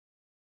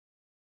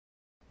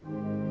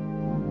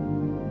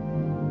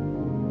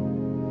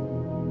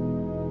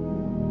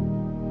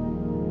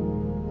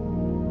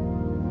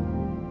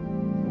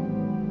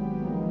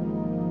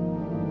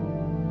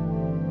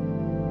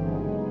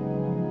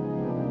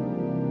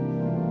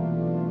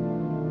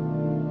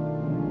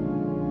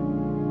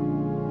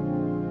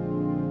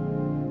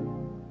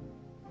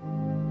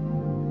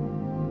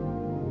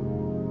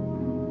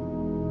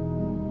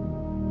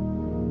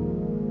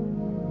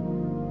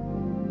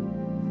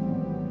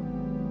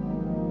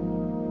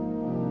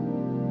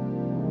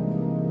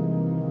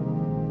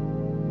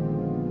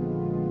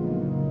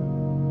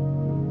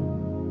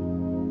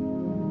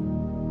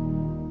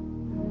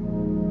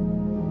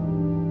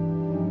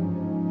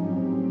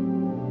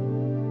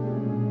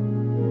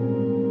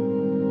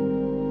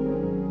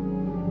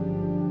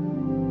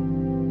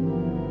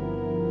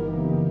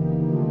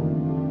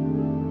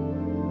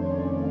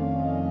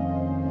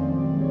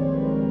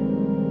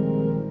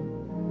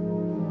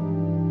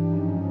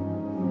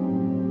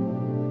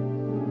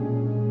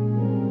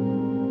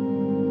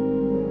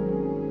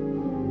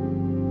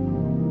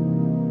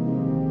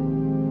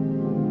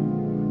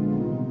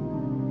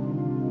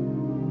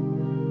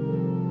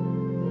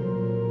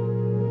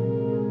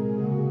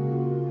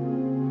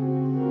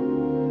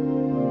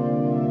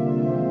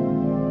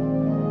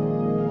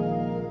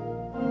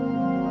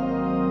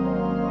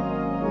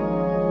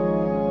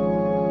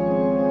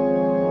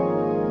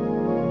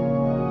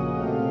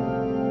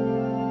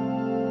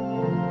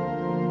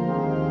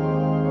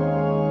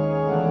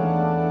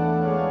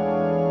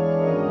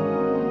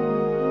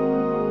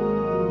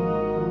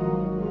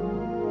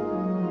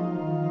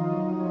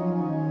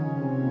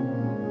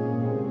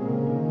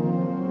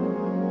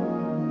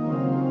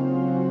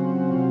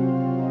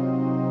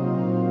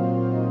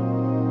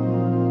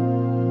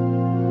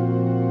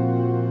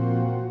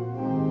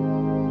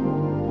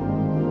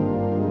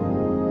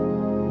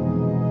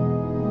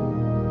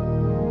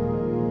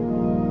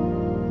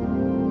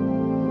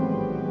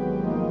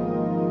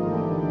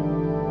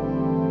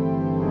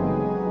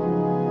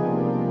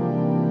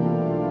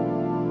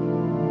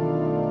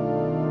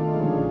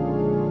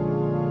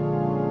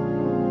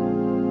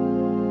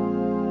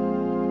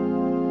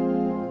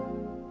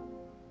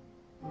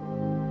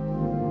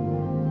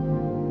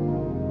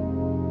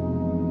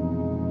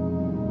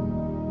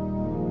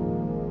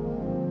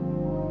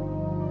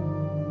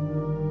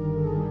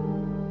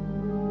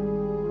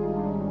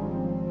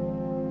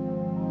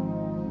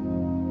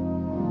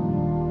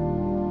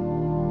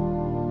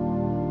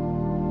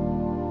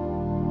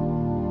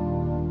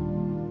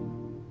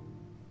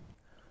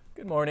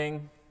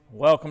morning.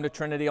 Welcome to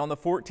Trinity on the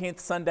 14th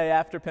Sunday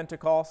after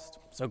Pentecost.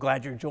 So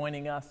glad you're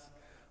joining us.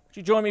 Would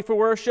you join me for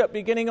worship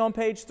beginning on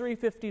page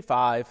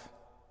 355?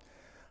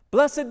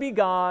 Blessed be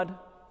God,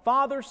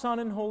 Father, Son,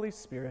 and Holy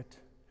Spirit,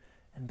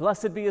 and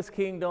blessed be his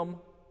kingdom,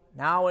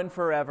 now and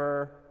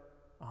forever.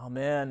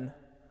 Amen.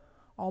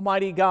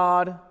 Almighty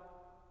God,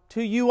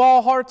 to you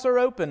all hearts are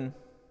open,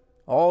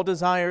 all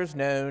desires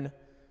known,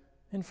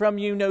 and from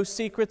you no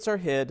secrets are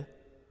hid.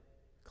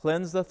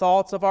 Cleanse the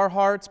thoughts of our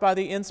hearts by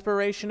the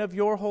inspiration of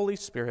your Holy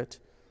Spirit,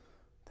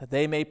 that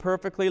they may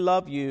perfectly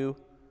love you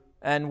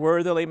and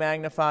worthily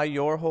magnify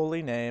your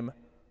holy name.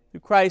 Through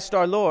Christ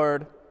our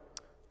Lord.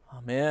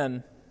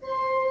 Amen.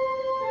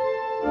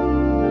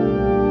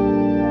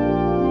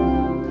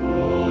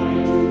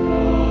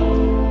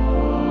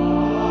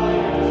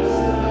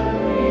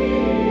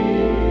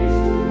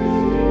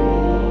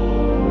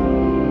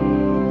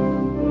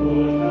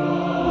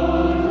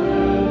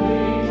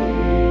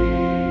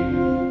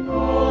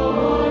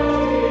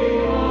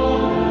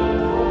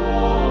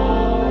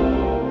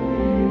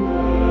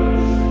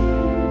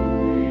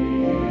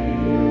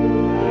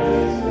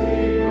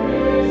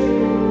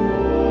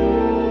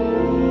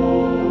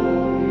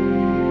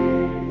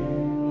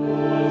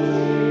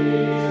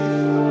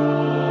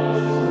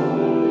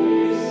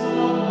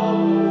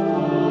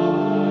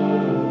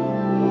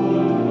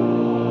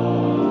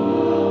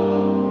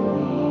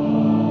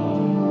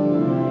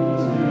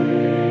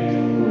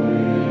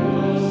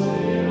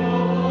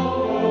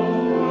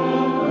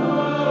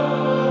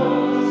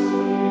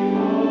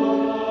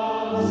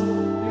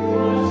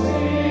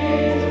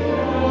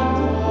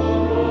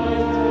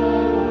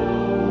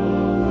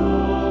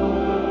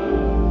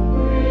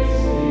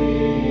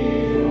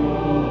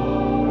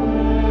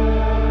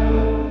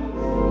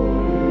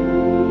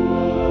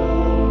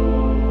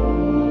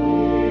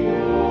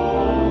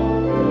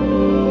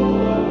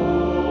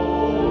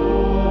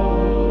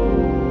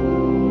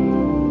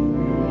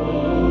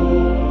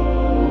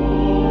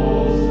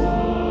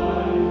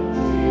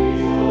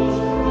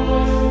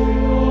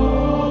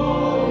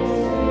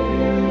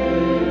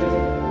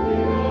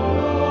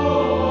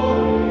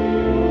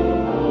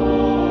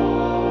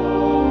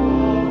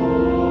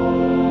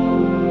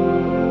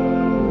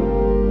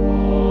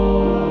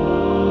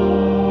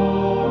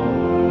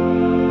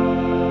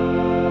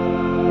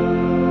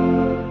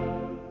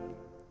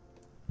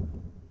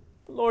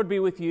 Lord be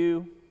with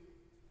you.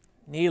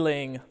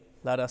 Kneeling,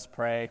 let us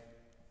pray.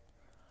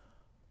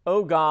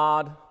 O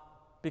God,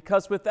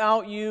 because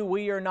without you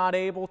we are not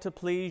able to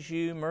please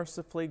you,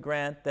 mercifully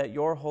grant that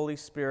your Holy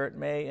Spirit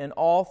may in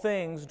all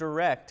things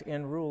direct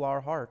and rule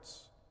our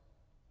hearts.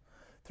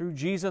 Through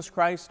Jesus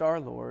Christ our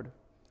Lord,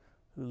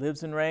 who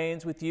lives and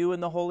reigns with you in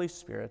the Holy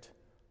Spirit,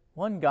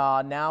 one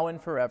God, now and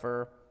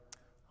forever.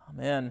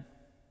 Amen.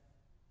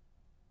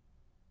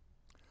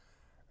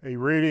 A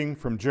reading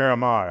from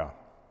Jeremiah.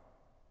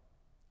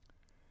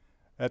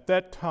 At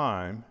that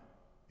time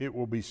it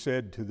will be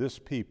said to this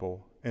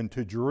people and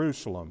to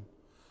Jerusalem,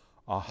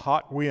 a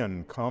hot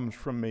wind comes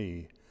from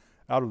me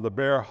out of the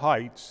bare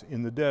heights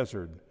in the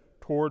desert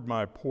toward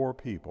my poor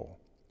people,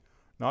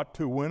 not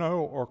to winnow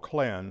or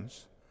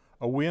cleanse,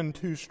 a wind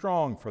too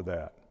strong for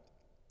that.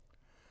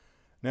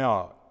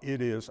 Now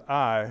it is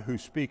I who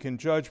speak in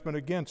judgment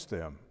against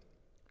them.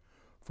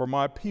 For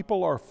my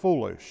people are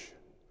foolish.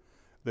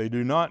 They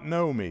do not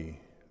know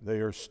me. They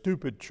are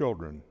stupid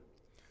children.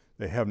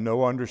 They have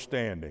no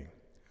understanding.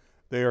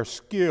 They are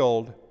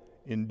skilled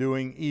in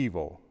doing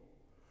evil,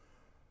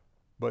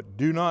 but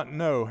do not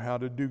know how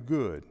to do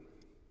good.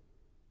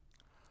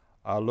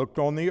 I looked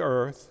on the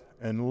earth,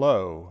 and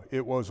lo,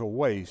 it was a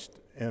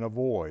waste and a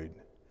void,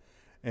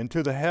 and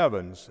to the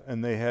heavens,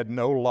 and they had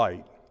no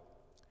light.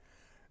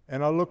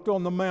 And I looked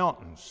on the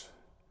mountains,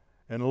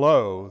 and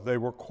lo, they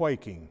were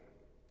quaking,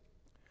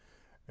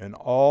 and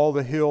all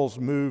the hills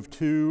moved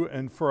to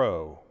and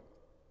fro.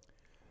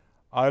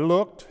 I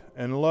looked,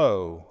 and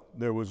lo,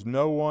 there was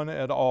no one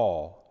at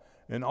all,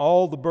 and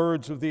all the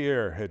birds of the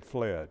air had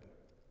fled.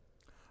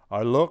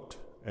 I looked,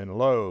 and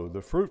lo,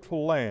 the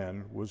fruitful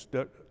land was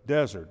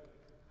desert,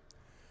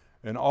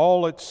 and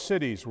all its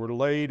cities were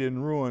laid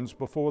in ruins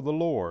before the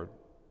Lord,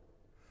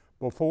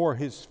 before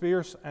his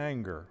fierce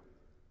anger.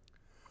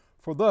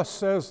 For thus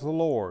says the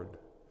Lord,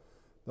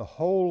 the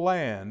whole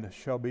land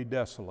shall be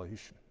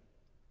desolation,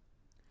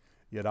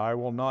 yet I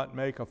will not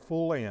make a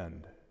full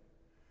end.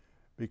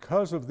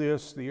 Because of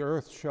this the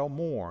earth shall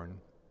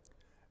mourn,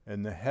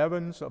 and the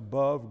heavens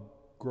above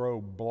grow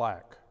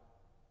black.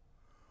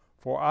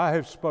 For I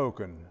have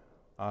spoken,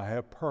 I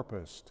have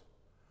purposed,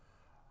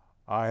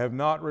 I have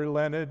not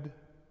relented,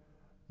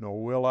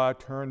 nor will I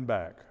turn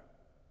back.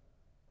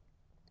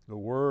 The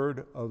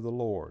word of the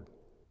Lord.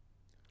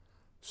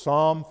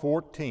 Psalm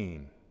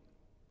 14.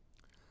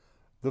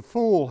 The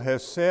fool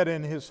has said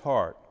in his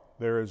heart,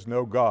 there is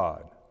no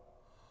God.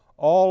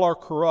 All are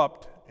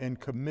corrupt and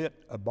commit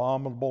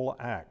abominable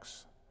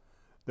acts.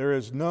 There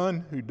is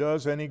none who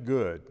does any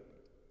good.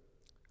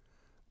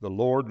 The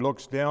Lord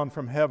looks down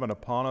from heaven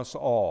upon us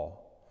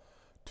all,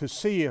 to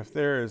see if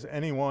there is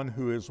anyone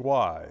who is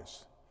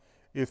wise,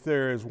 if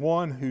there is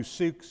one who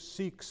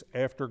seeks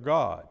after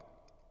God.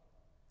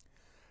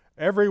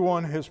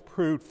 Everyone has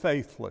proved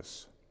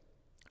faithless.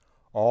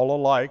 All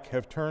alike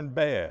have turned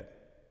bad.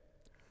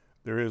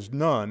 There is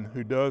none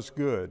who does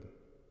good,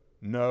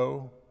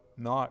 no,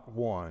 not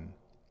one.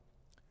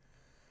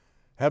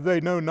 Have they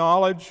no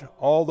knowledge,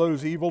 all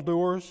those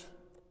evildoers,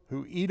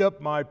 who eat up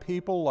my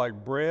people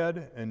like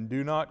bread and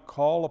do not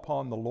call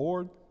upon the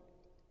Lord?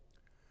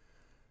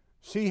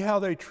 See how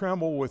they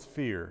tremble with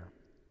fear,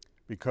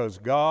 because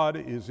God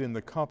is in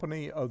the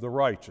company of the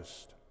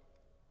righteous.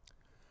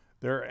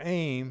 Their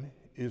aim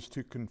is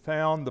to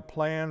confound the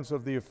plans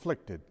of the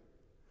afflicted,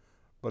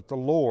 but the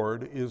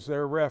Lord is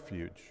their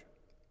refuge.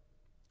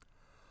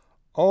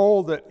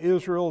 Oh, that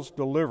Israel's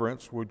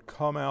deliverance would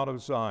come out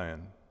of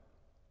Zion.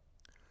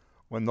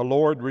 When the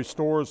Lord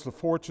restores the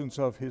fortunes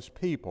of his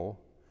people,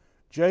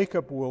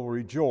 Jacob will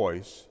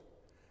rejoice,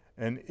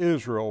 and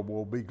Israel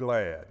will be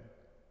glad.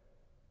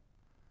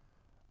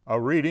 A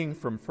reading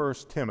from 1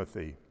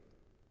 Timothy.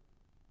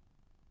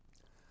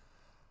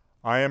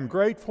 I am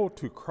grateful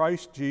to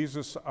Christ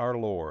Jesus our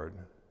Lord,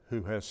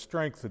 who has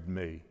strengthened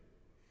me,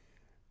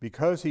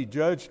 because he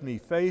judged me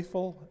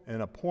faithful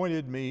and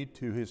appointed me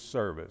to his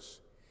service,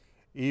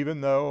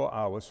 even though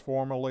I was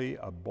formerly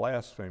a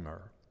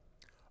blasphemer,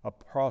 a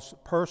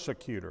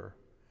persecutor,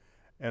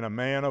 and a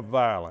man of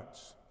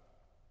violence.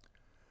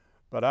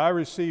 But I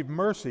received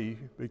mercy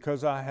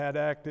because I had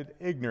acted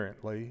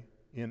ignorantly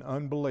in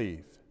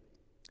unbelief,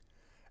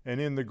 and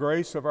in the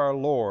grace of our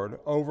Lord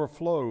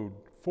overflowed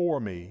for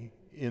me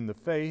in the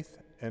faith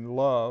and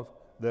love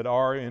that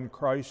are in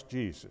Christ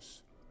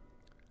Jesus.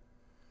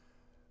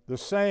 The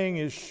saying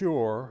is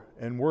sure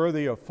and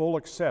worthy of full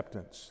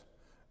acceptance,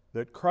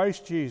 that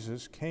Christ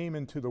Jesus came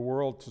into the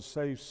world to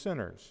save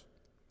sinners,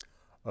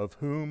 of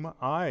whom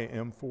I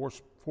am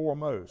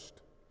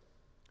foremost.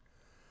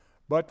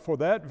 But for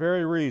that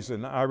very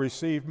reason I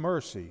received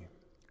mercy,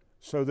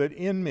 so that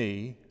in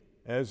me,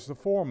 as the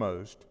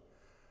foremost,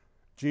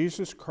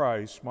 Jesus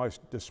Christ might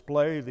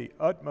display the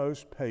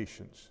utmost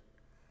patience,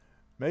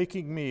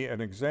 making me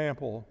an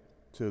example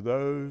to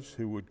those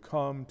who would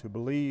come to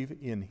believe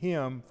in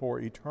him for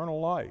eternal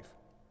life.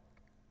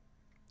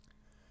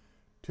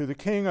 To the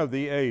King of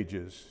the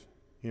ages,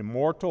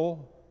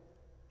 immortal,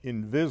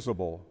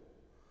 invisible,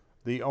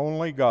 the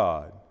only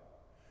God,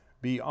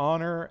 be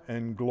honor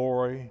and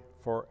glory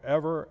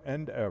forever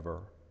and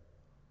ever.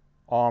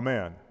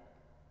 Amen.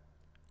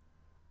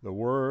 The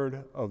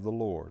word of the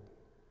Lord.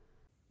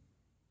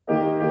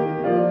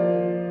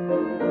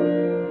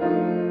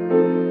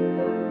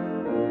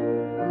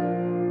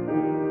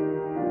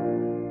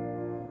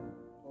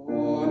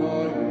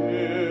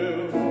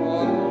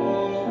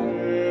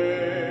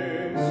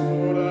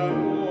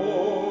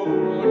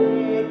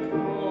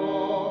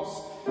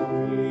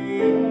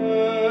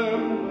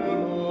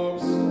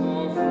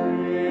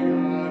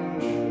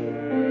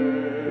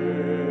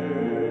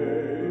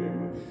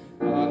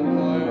 And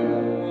I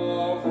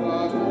love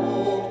that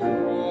old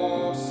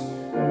cross.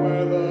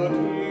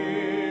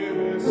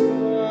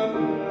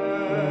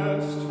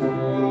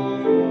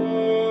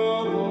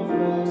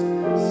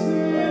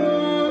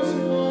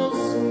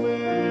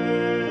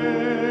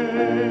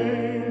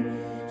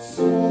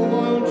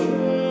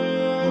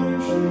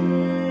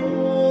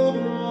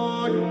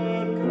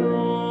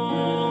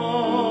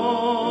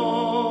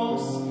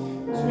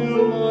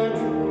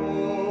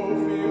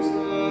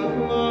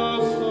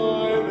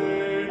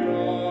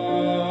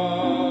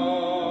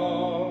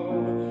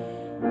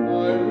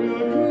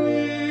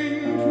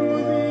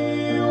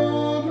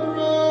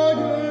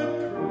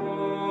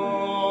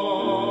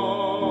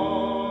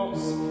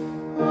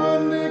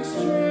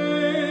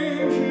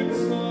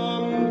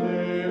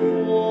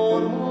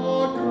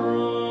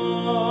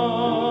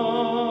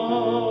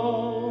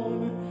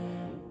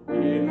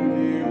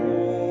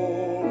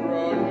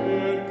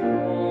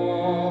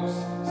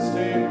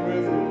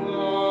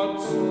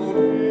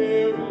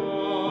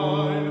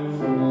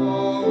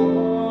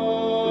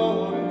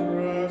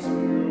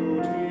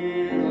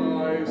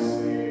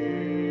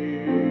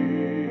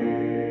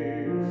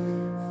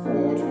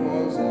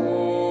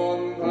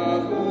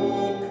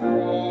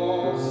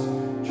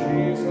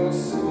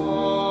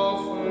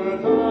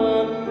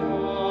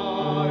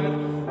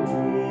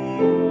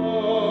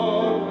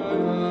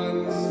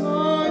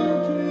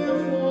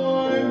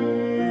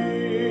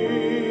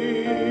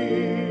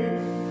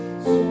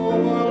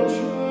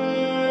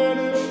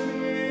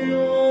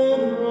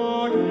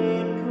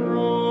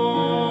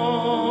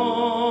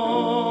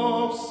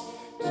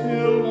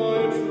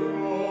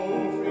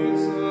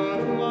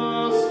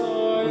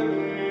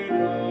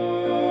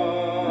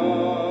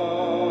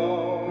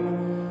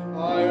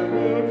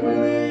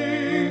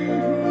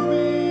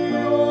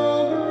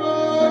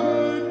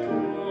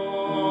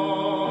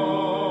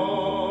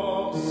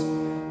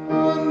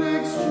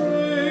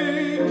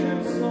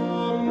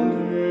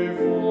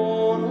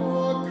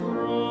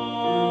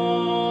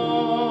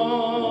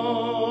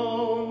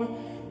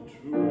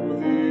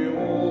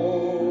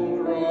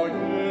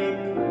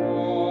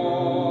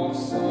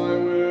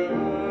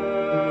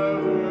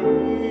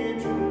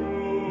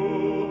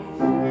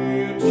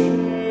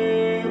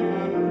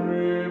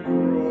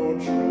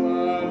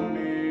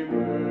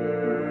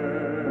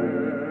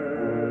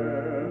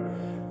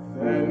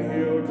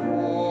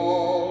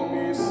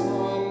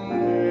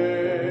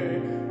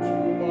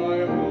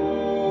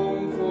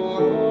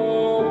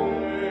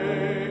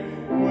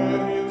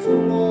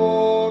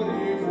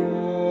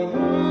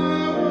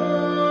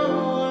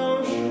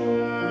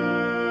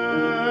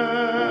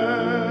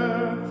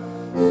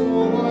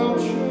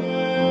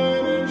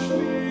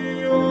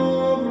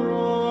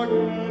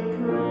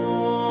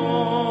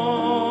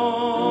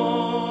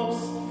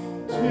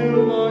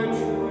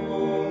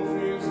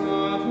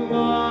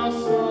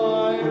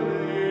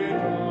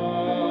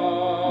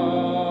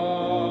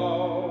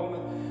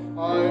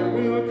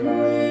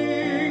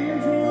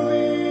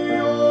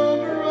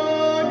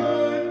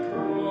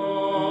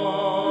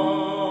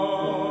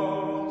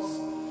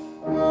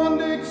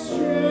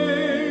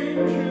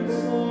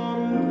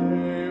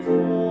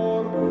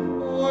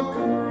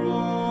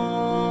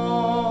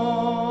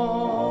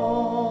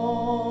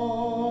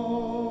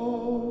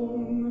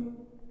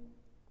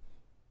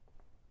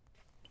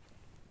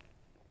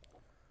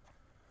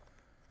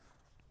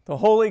 The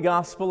Holy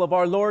Gospel of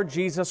our Lord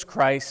Jesus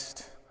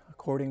Christ,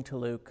 according to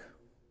Luke.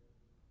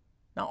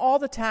 Now all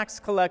the tax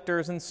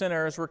collectors and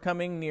sinners were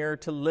coming near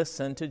to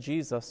listen to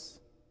Jesus,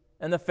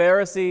 and the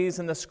Pharisees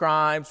and the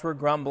scribes were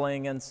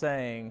grumbling and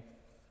saying,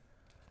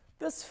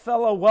 "This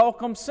fellow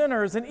welcomes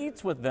sinners and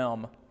eats with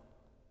them."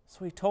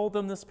 So he told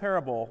them this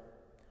parable.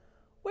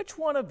 "Which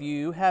one of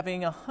you,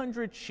 having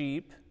 100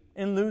 sheep,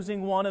 and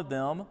losing one of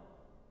them,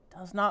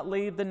 does not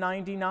leave the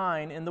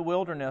 99 in the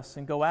wilderness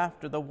and go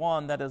after the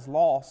one that is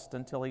lost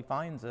until he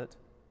finds it?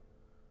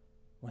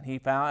 When he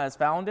has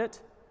found it,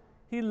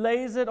 he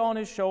lays it on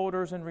his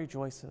shoulders and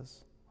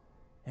rejoices.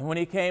 And when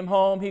he came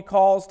home, he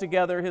calls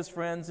together his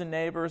friends and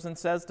neighbors and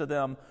says to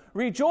them,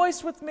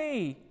 'Rejoice with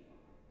me,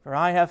 for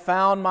I have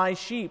found my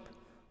sheep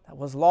that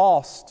was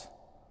lost.'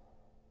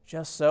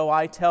 Just so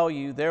I tell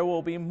you, there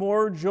will be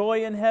more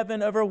joy in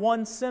heaven over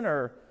one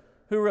sinner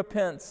who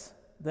repents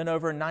than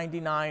over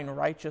 99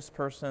 righteous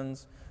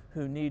persons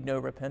who need no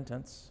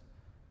repentance.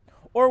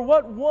 Or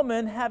what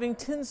woman, having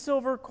 10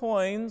 silver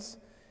coins,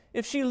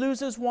 if she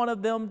loses one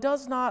of them,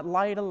 does not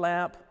light a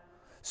lamp,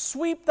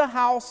 sweep the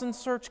house, and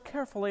search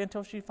carefully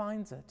until she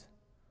finds it?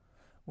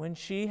 When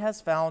she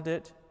has found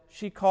it,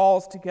 she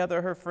calls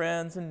together her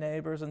friends and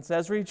neighbors and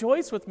says,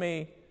 'Rejoice with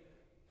me,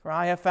 for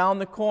I have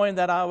found the coin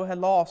that I had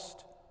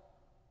lost.'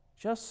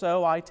 Just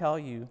so I tell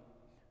you,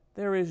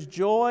 there is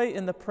joy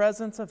in the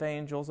presence of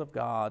angels of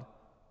God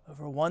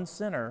over one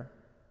sinner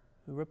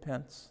who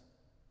repents."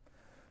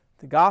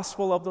 The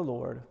Gospel of the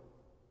Lord.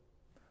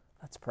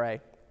 Let's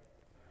pray.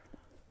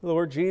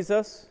 Lord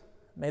Jesus,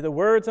 may the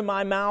words of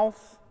my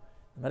mouth,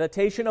 the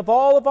meditation of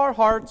all of our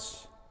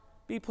hearts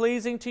be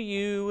pleasing to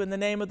you, in the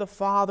name of the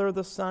Father,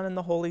 the Son, and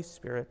the Holy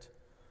Spirit.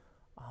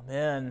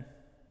 Amen.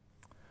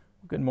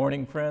 Good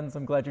morning, friends.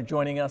 I'm glad you're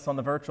joining us on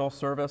the virtual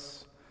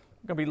service.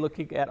 We're going to be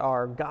looking at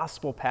our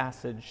gospel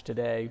passage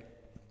today.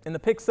 And it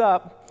picks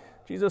up,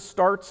 Jesus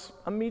starts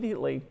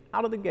immediately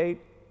out of the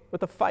gate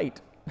with a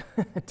fight.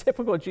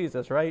 Typical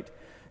Jesus, right?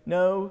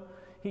 No,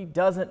 he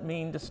doesn't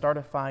mean to start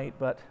a fight,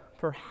 but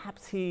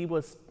perhaps he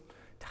was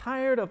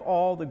tired of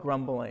all the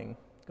grumbling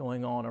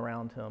going on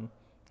around him.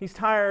 He's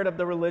tired of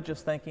the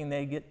religious thinking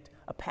they get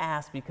a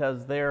pass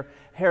because their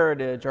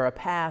heritage, or a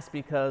pass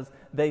because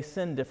they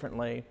sin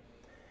differently.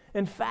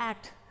 In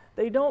fact,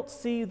 they don't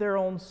see their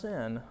own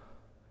sin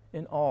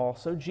in all.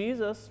 So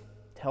Jesus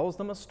tells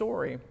them a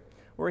story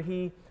where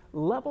he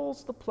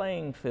levels the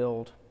playing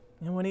field.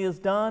 And when he is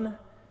done,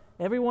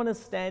 everyone is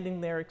standing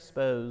there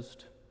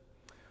exposed.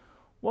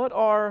 What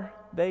are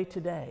they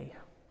today?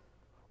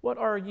 What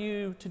are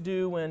you to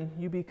do when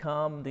you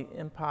become the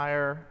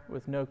emperor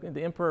with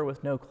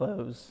no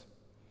clothes,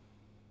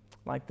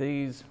 like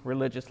these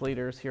religious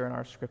leaders here in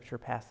our scripture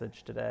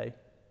passage today?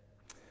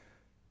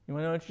 You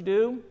want to know what you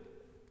do?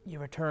 You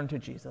return to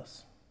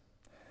Jesus.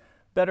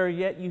 Better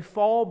yet, you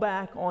fall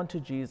back onto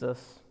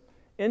Jesus,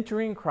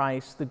 entering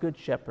Christ, the Good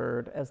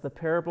Shepherd, as the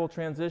parable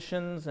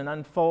transitions and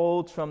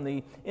unfolds from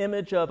the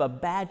image of a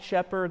bad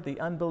shepherd, the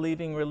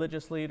unbelieving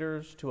religious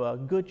leaders, to a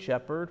good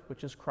shepherd,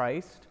 which is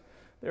Christ.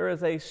 There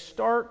is a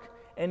stark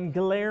and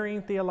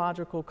glaring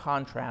theological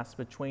contrast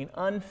between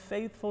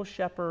unfaithful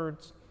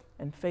shepherds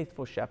and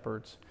faithful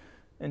shepherds.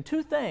 And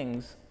two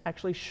things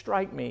actually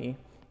strike me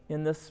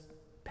in this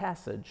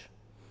passage.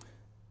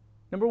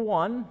 Number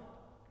one,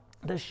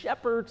 the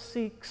shepherd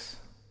seeks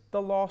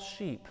the lost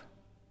sheep.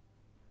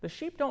 The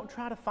sheep don't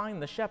try to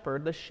find the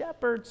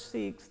shepherd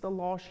seeks the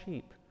lost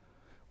sheep.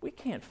 We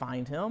can't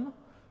find him.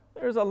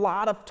 There's a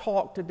lot of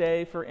talk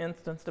today, for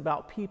instance,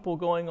 about people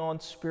going on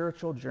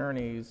spiritual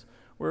journeys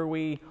where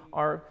we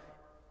are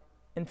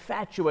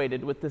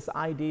infatuated with this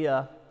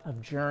idea of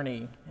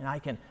journey, and I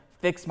can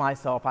fix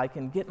myself, I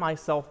can get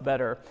myself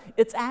better.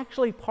 It's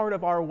actually part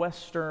of our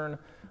Western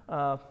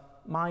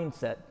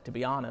mindset, to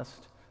be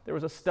honest. There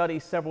was a study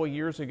several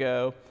years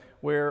ago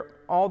where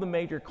all the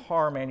major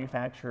car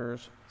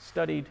manufacturers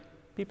studied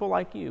people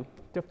like you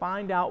to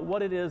find out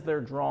what it is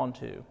they're drawn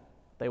to,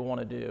 they want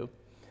to do.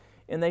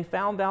 And they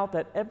found out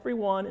that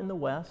everyone in the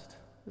West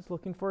is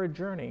looking for a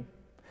journey.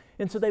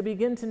 And so they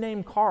begin to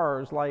name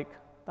cars like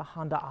the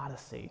Honda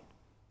Odyssey,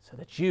 so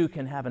that you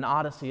can have an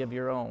Odyssey of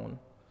your own.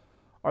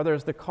 Or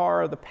there's the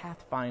car, the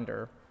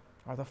Pathfinder,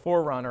 or the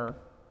Forerunner,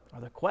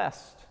 or the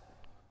Quest,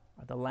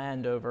 or the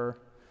Landover.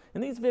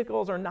 And these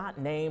vehicles are not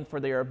named for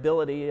their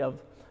ability of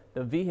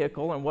the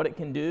vehicle and what it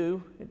can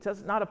do.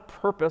 It's not a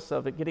purpose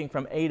of it getting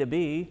from A to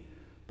B,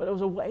 but it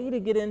was a way to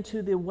get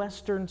into the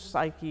Western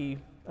psyche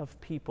of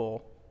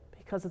people,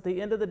 because at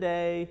the end of the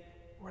day,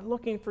 we're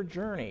looking for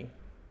journey.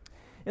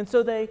 And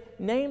so they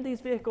named these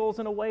vehicles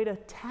in a way to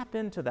tap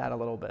into that a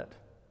little bit.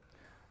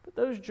 But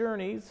those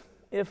journeys,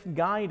 if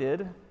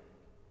guided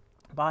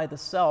by the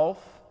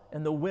self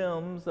and the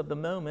whims of the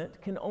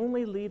moment, can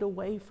only lead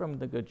away from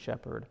the Good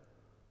Shepherd.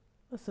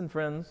 Listen,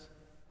 friends,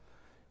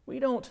 we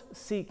don't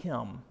seek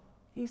him.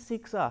 He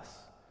seeks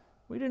us.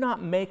 We do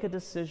not make a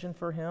decision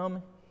for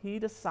him. He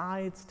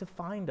decides to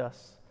find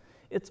us.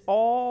 It's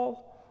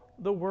all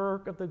the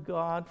work of the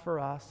God for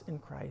us in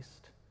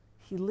Christ.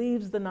 He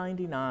leaves the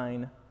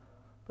 99,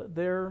 but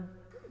there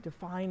to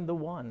find the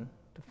one,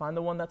 to find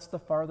the one that's the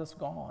farthest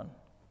gone.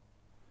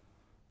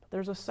 But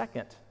there's a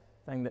second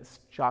thing that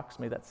shocks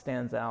me, that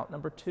stands out.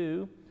 Number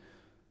 2,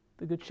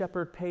 the Good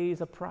Shepherd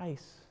pays a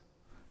price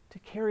to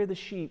carry the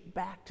sheep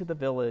back to the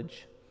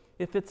village.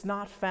 If it's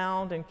not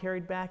found and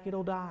carried back,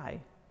 it'll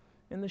die.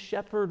 And the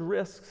shepherd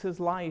risks his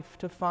life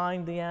to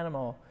find the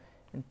animal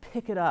and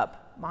pick it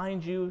up.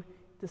 Mind you,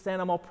 this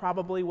animal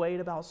probably weighed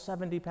about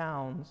 70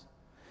 pounds.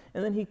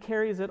 And then he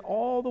carries it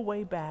all the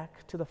way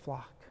back to the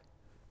flock.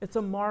 It's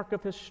a mark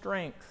of his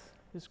strength,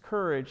 his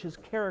courage, his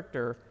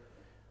character.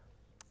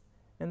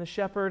 And the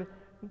shepherd,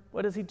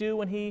 what does he do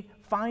when he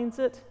finds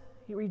it?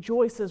 He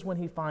rejoices when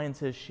he finds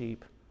his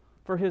sheep.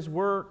 For his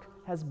work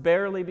has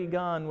barely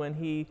begun when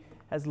he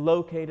has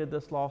located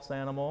this lost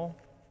animal.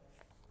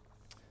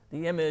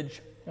 The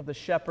image of the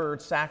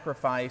shepherd's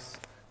sacrifice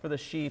for the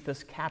sheep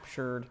is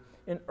captured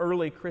in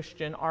early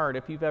Christian art.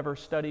 If you've ever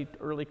studied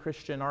early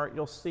Christian art,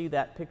 you'll see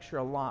that picture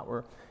a lot,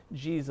 where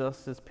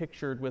Jesus is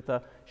pictured with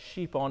a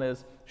sheep on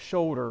his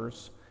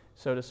shoulders,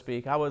 so to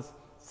speak.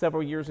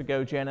 Several years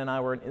ago, Jan and I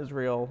were in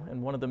Israel,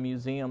 and one of the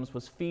museums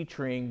was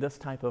featuring this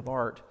type of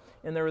art.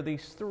 And there were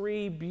these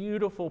 3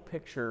 beautiful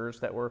pictures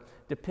that were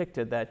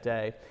depicted that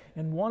day.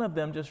 And one of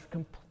them just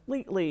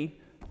completely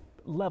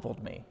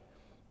leveled me.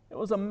 It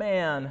was a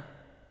man,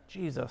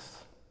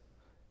 Jesus,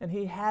 and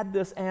he had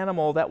this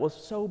animal that was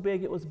so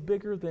big, it was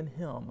bigger than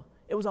him.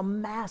 It was a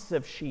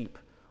massive sheep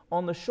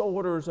on the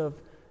shoulders of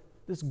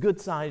this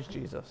good-sized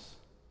Jesus.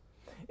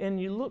 And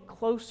you look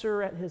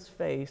closer at his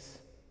face,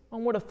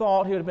 one would have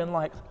thought he would have been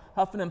like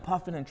huffing and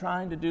puffing and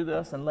trying to do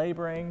this and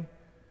laboring.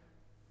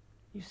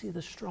 You see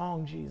the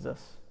strong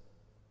Jesus,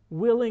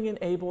 willing and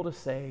able to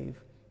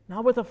save,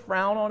 not with a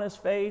frown on his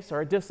face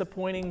or a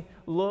disappointing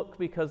look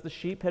because the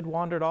sheep had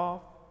wandered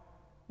off.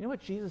 You know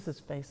what Jesus'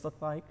 face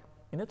looked like?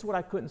 And it's what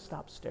I couldn't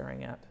stop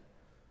staring at.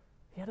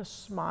 He had a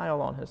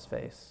smile on his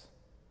face.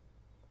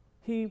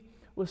 He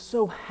was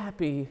so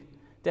happy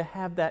to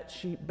have that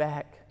sheep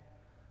back.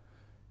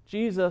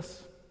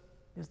 Jesus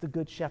is the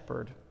Good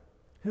Shepherd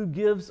who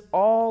gives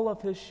all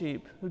of his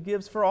sheep, who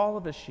gives for all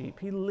of his sheep.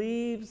 He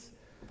leaves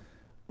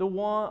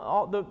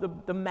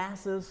the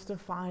masses to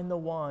find the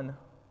one.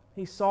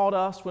 He sought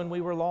us when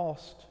we were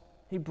lost.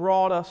 He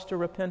brought us to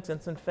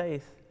repentance and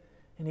faith.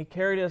 And he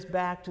carried us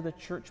back to the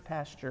church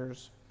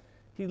pastures.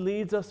 He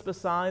leads us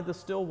beside the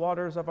still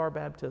waters of our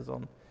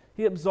baptism.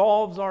 He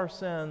absolves our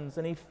sins,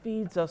 and he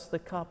feeds us the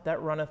cup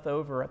that runneth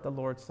over at the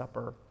Lord's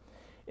Supper.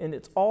 And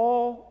it's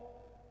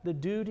all the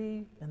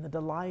duty and the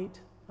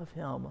delight of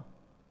him.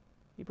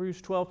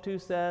 Hebrews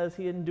 12:2 says,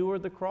 he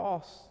endured the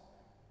cross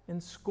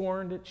and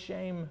scorned its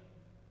shame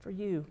for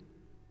you.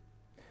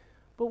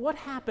 But what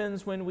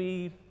happens when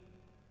we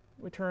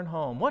return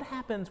home? What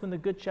happens when the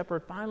Good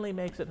Shepherd finally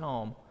makes it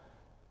home?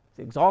 Is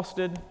he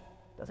exhausted?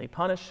 Does he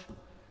punish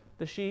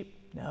the sheep?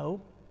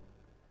 No.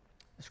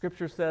 The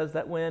scripture says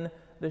that when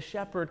the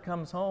shepherd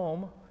comes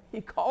home, he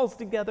calls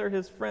together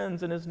his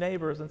friends and his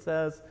neighbors and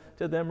says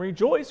to them,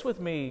 rejoice with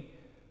me,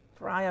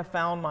 for I have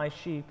found my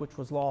sheep which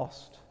was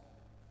lost.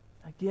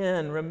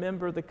 Again,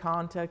 remember the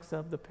context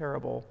of the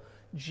parable.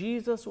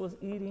 Jesus was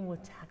eating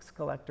with tax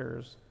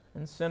collectors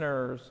and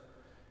sinners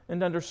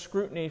and under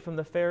scrutiny from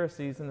the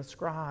Pharisees and the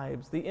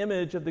scribes. The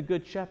image of the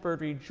Good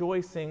Shepherd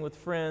rejoicing with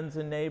friends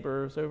and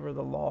neighbors over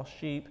the lost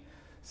sheep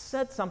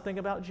said something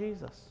about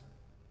Jesus.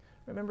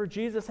 Remember,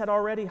 Jesus had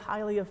already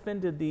highly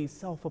offended these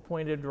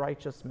self-appointed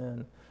righteous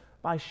men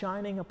by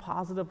shining a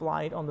positive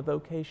light on the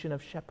vocation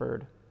of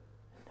shepherd.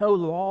 No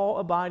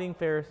law-abiding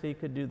Pharisee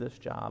could do this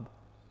job.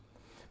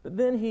 But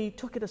then he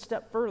took it a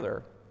step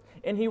further,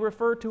 and he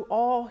referred to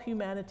all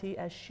humanity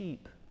as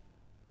sheep.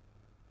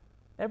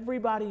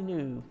 Everybody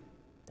knew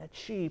that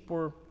sheep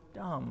were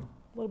dumb,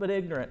 a little bit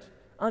ignorant,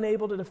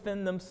 unable to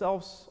defend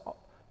themselves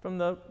from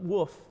the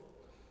wolf.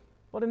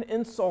 What an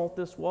insult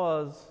this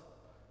was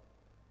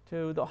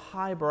to the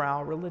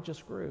highbrow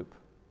religious group.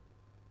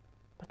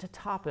 But to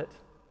top it,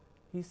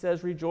 he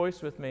says,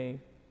 rejoice with me,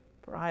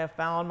 for I have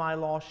found my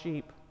lost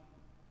sheep.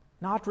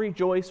 Not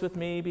rejoice with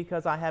me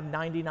because I have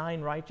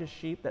 99 righteous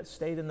sheep that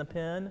stayed in the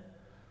pen.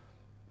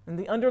 And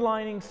the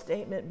underlining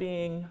statement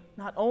being,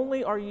 not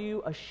only are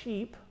you a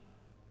sheep,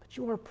 but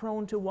you are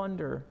prone to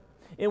wander.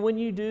 And when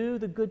you do,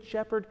 the Good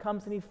Shepherd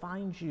comes and he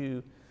finds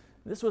you.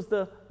 This was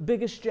the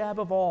biggest jab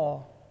of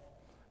all,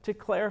 to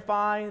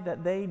clarify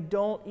that they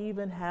don't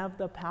even have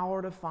the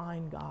power to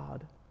find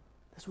God.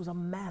 This was a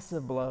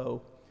massive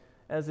blow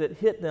as it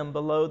hit them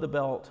below the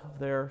belt of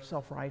their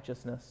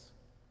self-righteousness.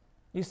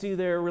 You see,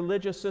 their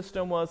religious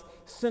system was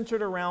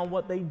centered around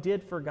what they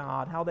did for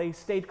God, how they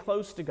stayed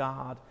close to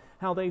God,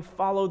 how they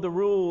followed the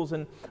rules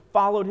and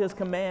followed his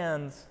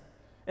commands.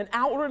 And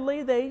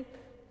outwardly, they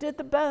did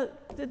the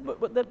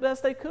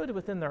best they could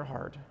within their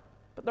heart.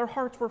 But their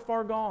hearts were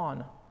far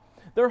gone.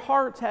 Their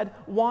hearts had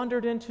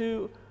wandered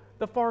into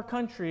the far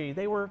country.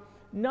 They were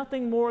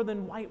nothing more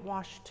than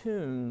whitewashed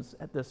tombs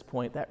at this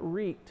point that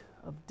reeked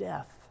of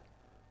death.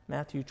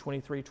 Matthew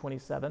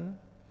 23:27.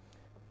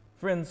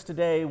 Friends,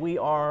 today we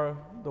are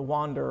the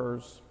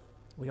wanderers.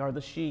 We are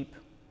the sheep.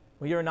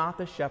 We are not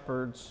the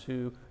shepherds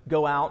who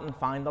go out and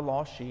find the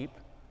lost sheep.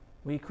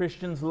 We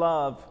Christians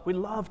love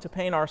to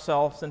paint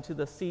ourselves into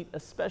the seat,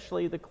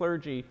 especially the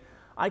clergy.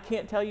 I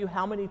can't tell you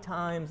how many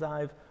times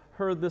I've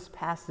heard this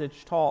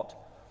passage taught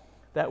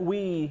that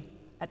we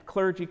at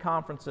clergy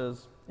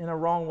conferences in a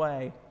wrong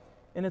way.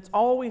 And it's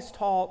always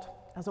taught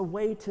as a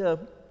way to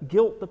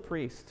guilt the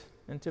priest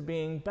into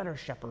being better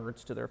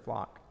shepherds to their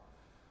flock,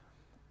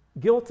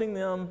 guilting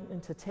them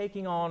into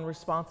taking on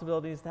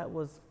responsibilities that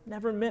was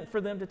never meant for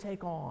them to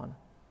take on.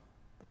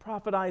 The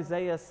prophet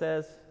Isaiah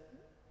says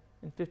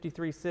in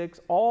 53:6,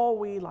 all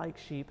we like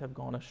sheep have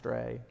gone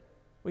astray.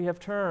 We have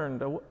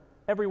turned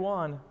every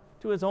one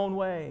to his own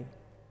way,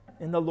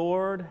 and the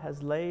Lord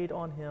has laid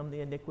on him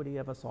the iniquity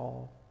of us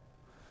all.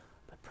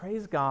 But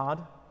praise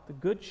God, the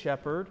good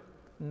shepherd,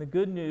 and the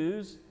good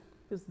news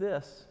is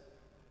this,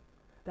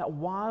 that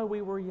while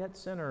we were yet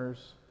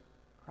sinners,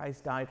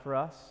 Christ died for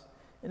us.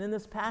 And in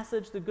this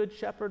passage, the good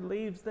shepherd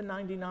leaves the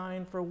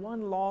 99 for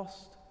one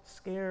lost,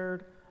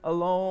 scared,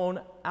 alone,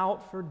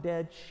 out for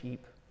dead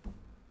sheep.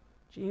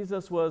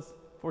 Jesus was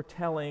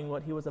foretelling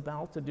what he was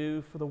about to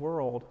do for the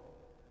world.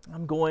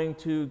 I'm going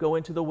to go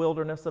into the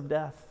wilderness of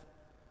death,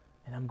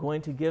 and I'm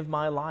going to give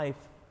my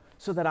life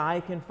so that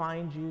I can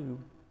find you,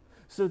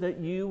 so that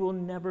you will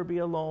never be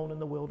alone in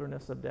the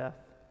wilderness of death.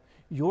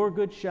 Your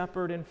good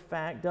shepherd, in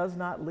fact, does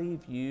not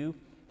leave you.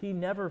 He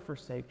never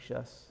forsakes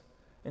us.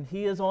 And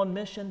he is on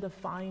mission to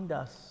find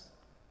us.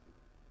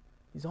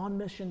 He's on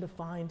mission to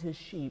find his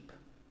sheep.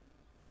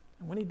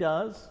 And when he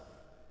does,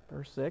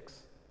 verse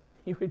 6,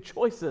 he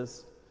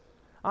rejoices.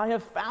 I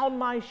have found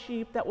my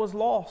sheep that was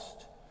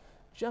lost.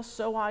 Just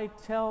so I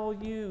tell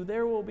you,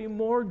 there will be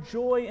more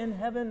joy in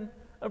heaven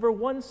over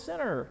one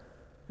sinner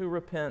who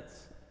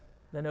repents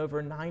than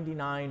over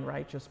 99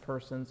 righteous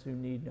persons who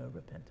need no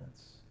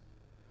repentance.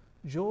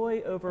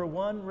 Joy over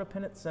one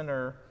repentant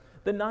sinner.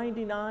 The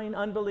 99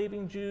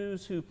 unbelieving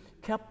Jews who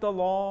kept the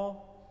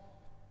law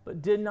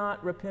but did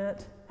not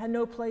repent had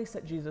no place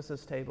at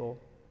Jesus' table.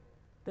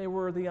 They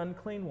were the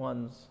unclean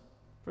ones,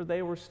 for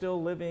they were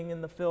still living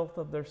in the filth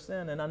of their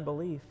sin and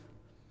unbelief.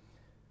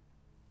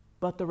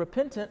 But the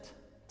repentant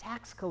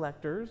tax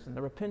collectors and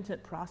the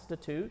repentant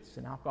prostitutes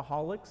and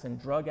alcoholics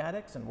and drug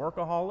addicts and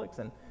workaholics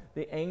and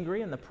the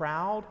angry and the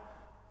proud,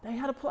 they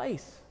had a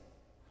place.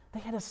 They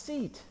had a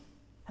seat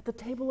at the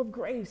table of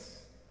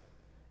grace.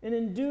 And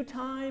in due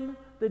time,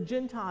 the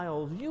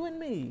Gentiles, you and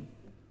me,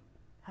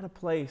 had a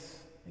place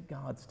at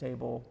God's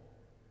table.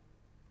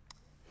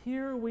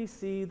 Here we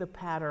see the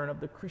pattern of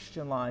the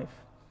Christian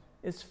life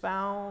is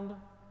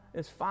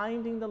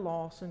finding the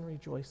lost and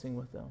rejoicing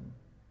with them.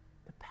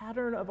 The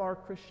pattern of our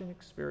Christian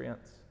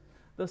experience.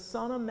 The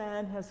Son of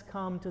Man has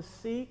come to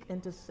seek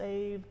and to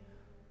save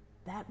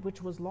that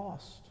which was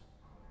lost.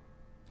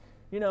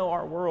 You know,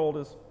 our world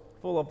is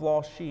full of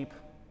lost sheep,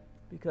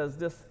 because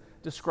this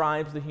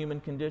describes the human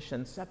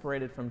condition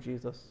separated from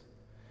Jesus.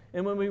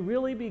 And when we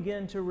really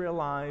begin to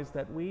realize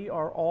that we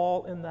are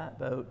all in that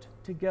boat,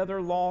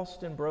 together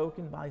lost and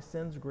broken by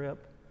sin's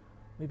grip,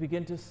 we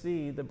begin to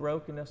see the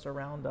brokenness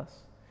around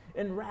us.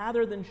 And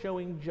rather than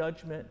showing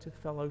judgment to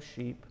fellow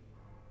sheep,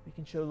 we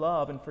can show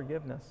love and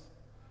forgiveness.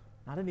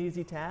 Not an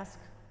easy task,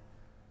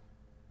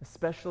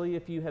 especially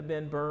if you have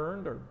been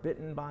burned or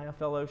bitten by a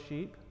fellow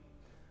sheep.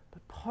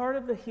 But part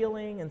of the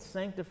healing and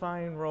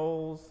sanctifying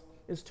roles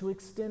is to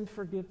extend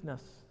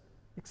forgiveness.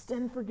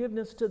 Extend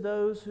forgiveness to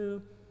those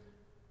who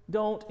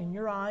don't, in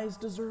your eyes,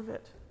 deserve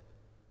it.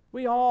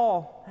 We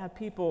all have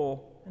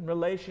people and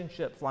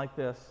relationships like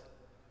this,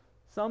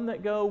 some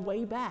that go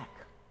way back.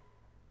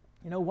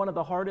 You know, one of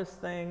the hardest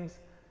things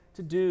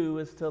to do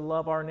is to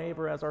love our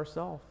neighbor as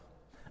ourselves,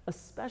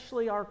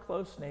 especially our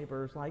close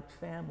neighbors like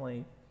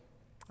family.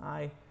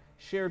 I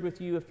shared with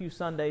you a few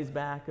Sundays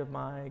back of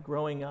my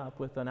growing up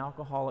with an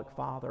alcoholic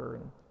father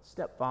and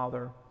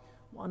stepfather.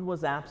 One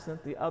was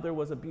absent, the other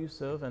was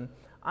abusive, and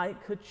I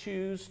could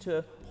choose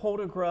to hold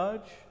a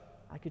grudge.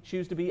 I could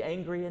choose to be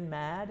angry and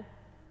mad,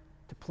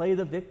 to play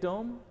the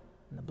victim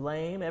and the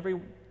blame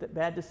every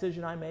bad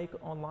decision I make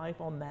on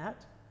life on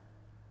that.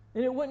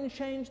 And it wouldn't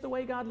change the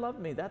way God loved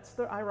me. That's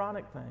the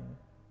ironic thing.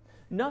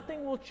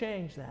 Nothing will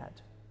change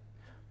that.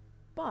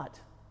 But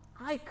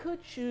I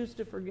could choose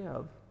to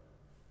forgive,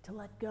 to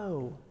let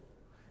go,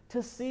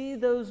 to see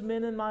those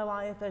men in my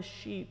life as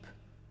sheep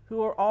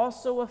who are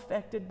also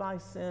affected by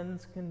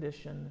sin's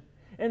condition.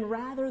 And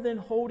rather than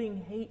holding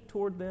hate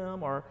toward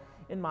them or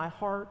in my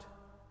heart,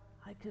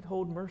 I could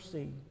hold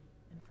mercy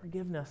and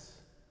forgiveness.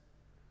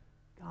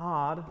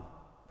 God,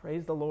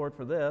 praise the Lord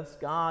for this,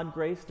 God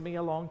graced me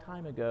a long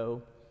time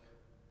ago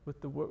with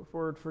the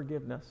word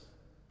forgiveness.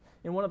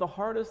 And one of the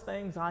hardest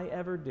things I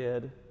ever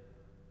did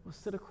was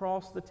sit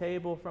across the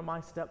table from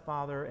my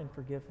stepfather and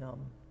forgive him,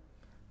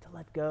 to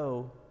let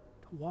go,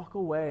 to walk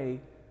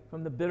away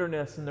from the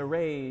bitterness and the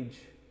rage,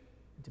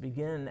 and to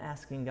begin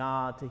asking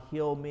God to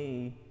heal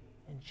me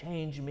and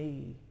change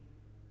me.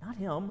 Not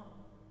him,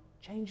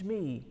 change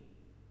me.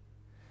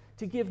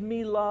 To give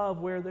me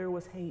love where there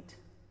was hate,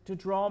 to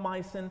draw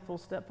my sinful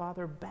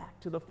stepfather back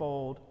to the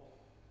fold.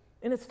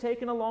 And it's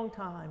taken a long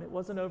time. It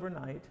wasn't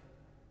overnight.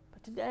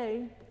 But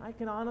today, I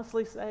can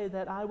honestly say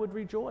that I would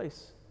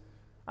rejoice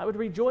I would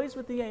rejoice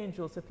with the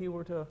angels if he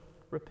were to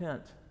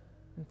repent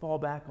and fall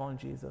back on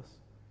Jesus.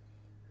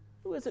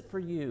 Who is it for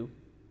you?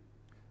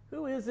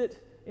 Who is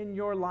it in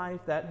your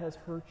life that has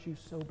hurt you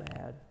so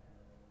bad?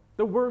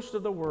 The worst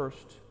of the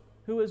worst,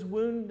 who has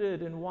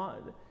wounded and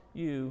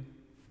you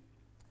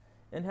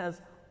and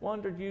has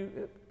wandered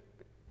you.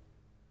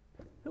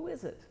 Who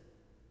is it?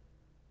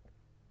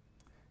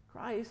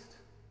 Christ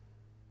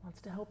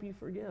wants to help you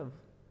forgive.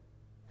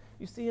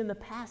 You see, in the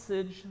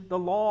passage, the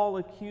law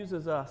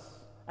accuses us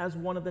as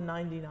one of the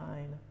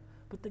 99,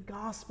 but the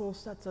gospel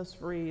sets us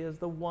free as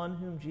the one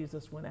whom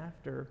Jesus went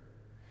after.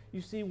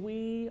 You see,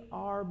 we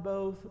are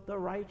both the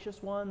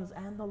righteous ones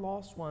and the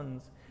lost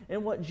ones.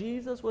 And what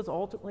Jesus was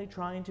ultimately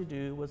trying to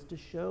do was to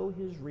show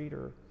his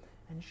reader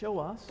and show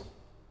us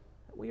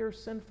that we are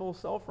sinful,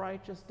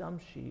 self-righteous, dumb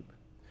sheep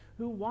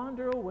who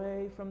wander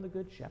away from the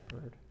Good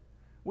Shepherd.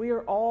 We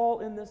are all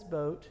in this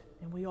boat,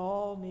 and we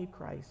all need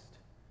Christ.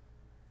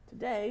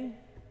 Today,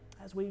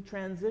 as we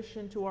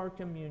transition to our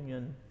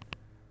communion,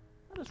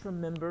 let us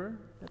remember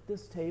that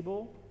this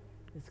table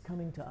is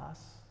coming to us.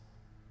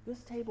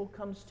 This table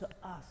comes to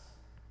us.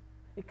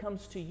 It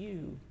comes to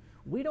you.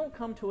 We don't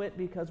come to it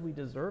because we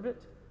deserve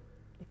it.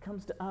 It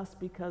comes to us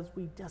because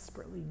we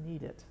desperately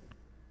need it.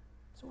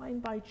 So I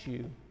invite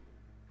you,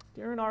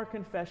 during our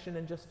confession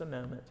in just a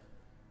moment,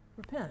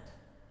 repent.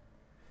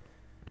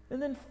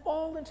 And then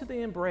fall into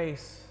the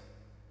embrace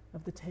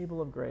of the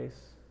table of grace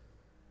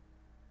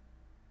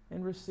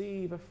and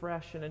receive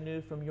afresh and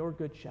anew from your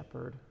Good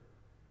Shepherd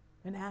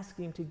and ask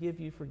him to give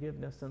you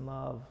forgiveness and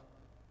love.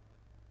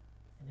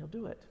 And he'll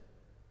do it.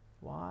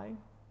 Why?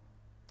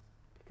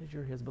 Because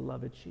you're his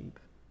beloved sheep.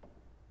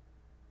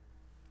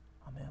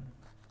 Amen.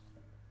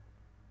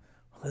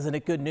 Well, isn't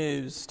it good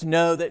news to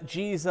know that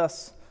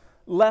Jesus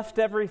left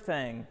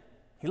everything?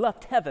 He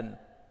left heaven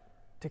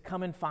to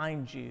come and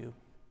find you.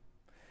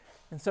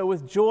 And so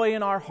with joy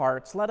in our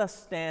hearts, let us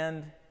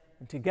stand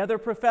and together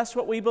profess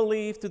what we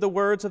believe through the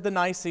words of the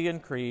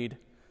Nicene Creed.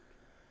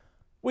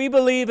 We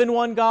believe in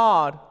one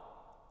God,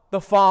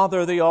 the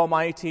Father, the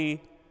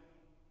Almighty,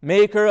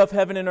 maker of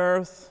heaven and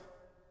earth,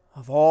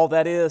 of all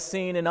that is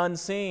seen and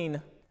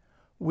unseen.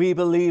 We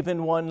believe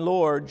in one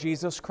Lord,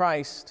 Jesus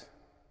Christ,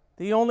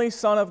 the only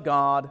Son of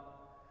God,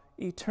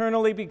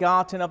 eternally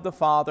begotten of the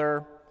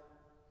Father,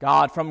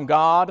 God from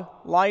God,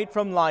 light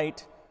from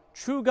light,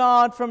 true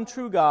God from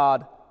true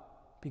God,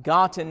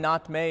 begotten,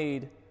 not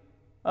made,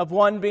 of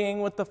one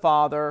being with the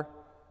Father.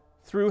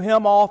 Through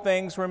him all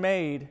things were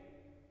made.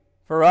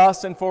 For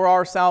us and for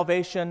our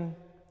salvation,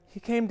 he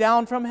came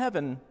down from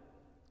heaven.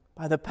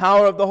 By the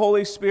power of the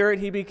Holy Spirit,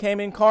 he became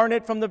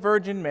incarnate from the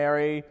Virgin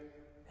Mary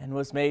and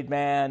was made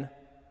man.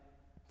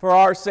 For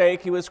our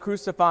sake, he was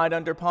crucified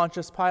under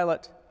Pontius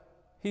Pilate.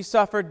 He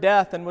suffered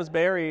death and was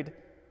buried.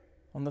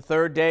 On the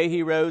third day,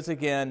 he rose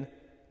again,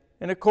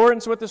 in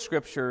accordance with the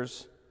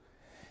Scriptures.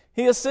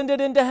 He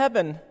ascended into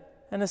heaven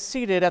and is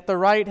seated at the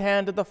right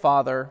hand of the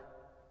Father.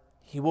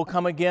 He will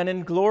come again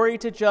in glory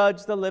to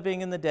judge the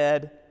living and the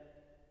dead,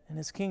 and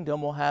his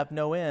kingdom will have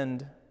no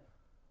end.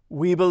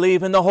 We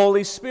believe in the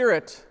Holy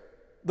Spirit,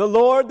 the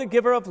Lord, the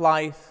giver of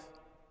life,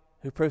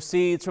 who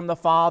proceeds from the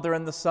Father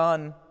and the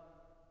Son.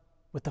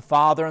 With the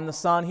Father and the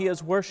Son, he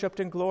is worshipped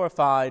and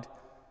glorified.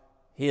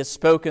 He has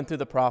spoken through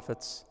the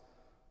prophets.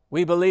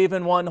 We believe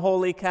in one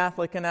holy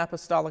Catholic and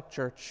Apostolic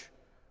Church.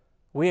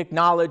 We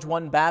acknowledge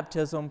one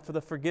baptism for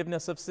the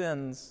forgiveness of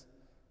sins.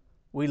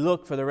 We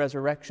look for the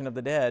resurrection of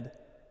the dead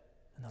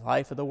and the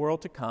life of the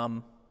world to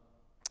come.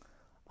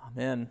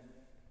 Amen.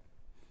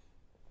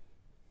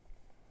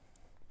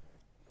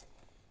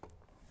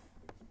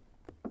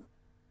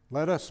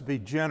 Let us be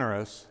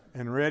generous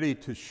and ready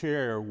to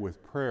share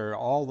with prayer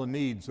all the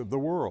needs of the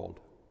world.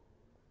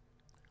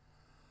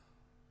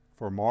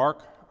 For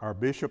Mark, our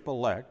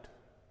bishop-elect,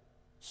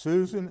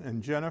 Susan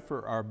and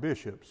Jennifer, our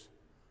bishops,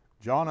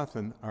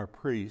 Jonathan, our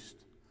priest,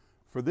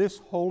 for this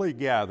holy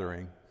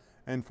gathering,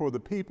 and for the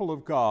people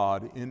of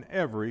God in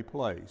every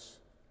place.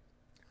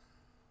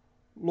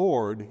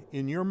 Lord,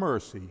 in your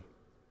mercy,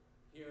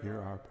 hear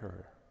our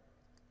prayer.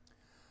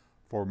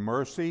 For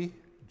mercy,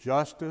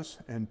 justice,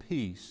 and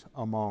peace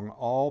among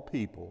all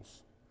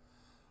peoples.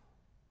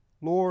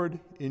 Lord,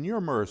 in your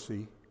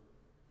mercy,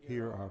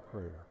 hear our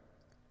prayer.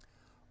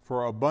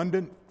 For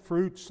abundant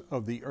fruits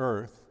of the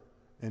earth,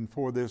 and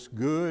for this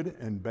good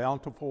and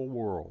bountiful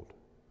world.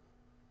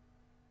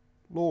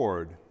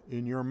 Lord,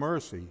 in your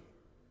mercy,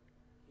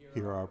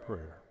 hear our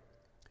prayer.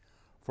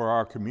 For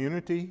our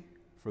community,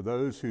 for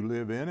those who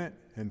live in it,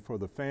 and for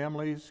the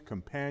families,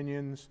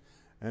 companions,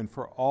 and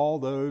for all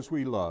those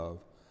we love,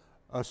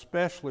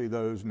 especially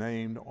those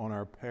named on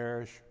our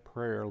parish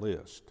prayer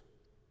list.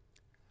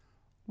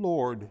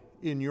 Lord,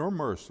 in your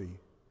mercy,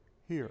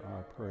 hear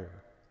our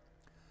prayer.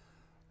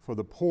 For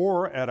the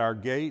poor at our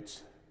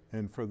gates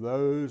and for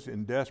those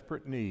in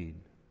desperate need.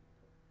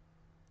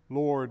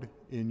 Lord,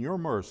 in your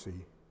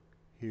mercy,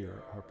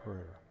 hear our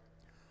prayer.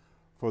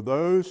 For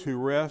those who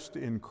rest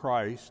in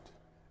Christ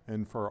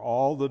and for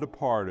all the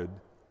departed,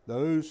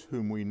 those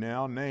whom we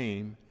now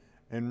name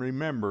and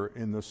remember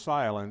in the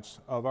silence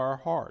of our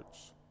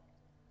hearts.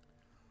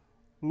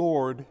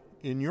 Lord,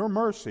 in your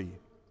mercy,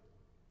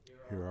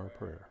 hear our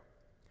prayer.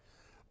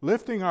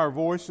 Lifting our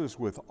voices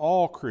with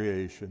all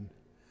creation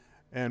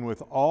and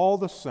with all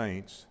the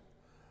saints,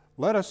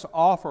 let us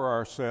offer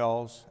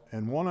ourselves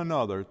and one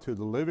another to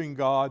the living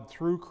God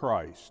through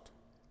Christ.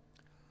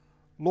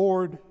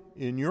 Lord,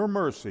 in your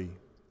mercy,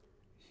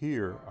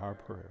 hear our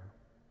prayer.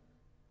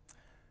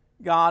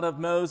 God of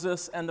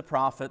Moses and the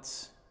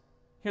prophets,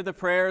 hear the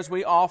prayers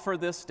we offer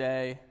this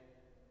day,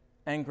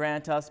 and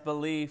grant us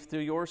belief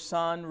through your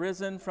Son,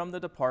 risen from the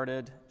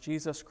departed,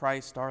 Jesus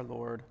Christ our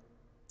Lord.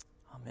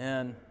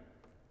 Amen.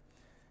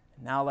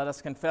 And now let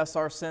us confess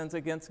our sins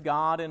against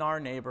God and our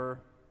neighbor.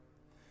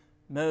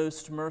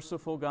 Most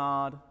merciful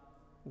God,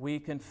 we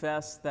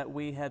confess that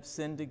we have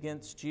sinned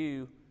against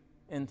you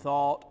in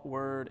thought,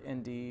 word,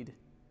 and deed,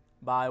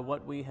 by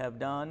what we have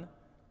done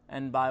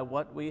and by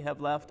what we have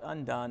left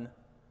undone.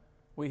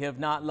 We have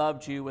not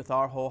loved you with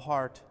our whole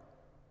heart.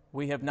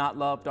 We have not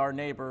loved our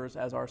neighbors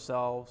as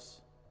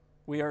ourselves.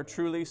 We are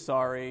truly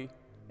sorry,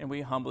 and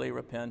we humbly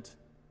repent.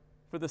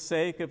 For the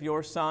sake of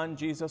your Son,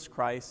 Jesus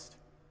Christ,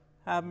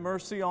 have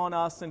mercy on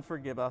us and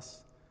forgive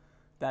us,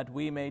 that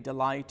we may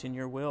delight in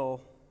your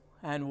will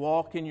and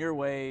walk in your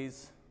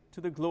ways,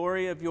 to the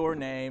glory of your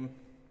name.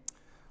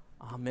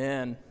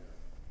 Amen.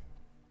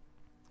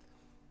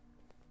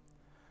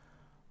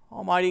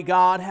 Almighty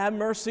God, have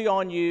mercy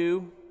on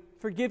you,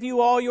 forgive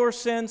you all your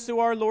sins through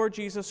our Lord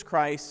Jesus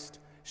Christ,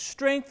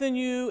 strengthen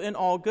you in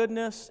all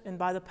goodness, and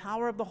by the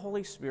power of the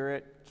Holy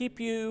Spirit, keep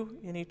you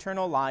in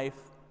eternal life.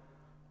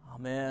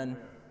 Amen.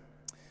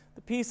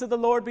 The peace of the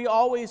Lord be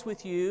always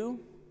with you.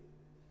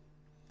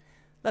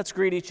 Let's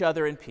greet each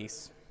other in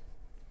peace.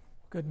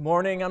 Good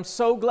morning. I'm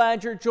so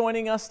glad you're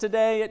joining us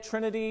today at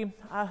Trinity.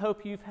 I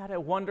hope you've had a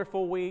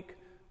wonderful week.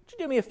 Would you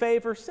do me a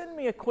favor? Send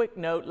me a quick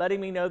note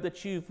letting me know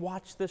that you've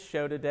watched this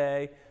show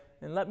today,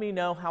 and let me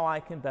know how I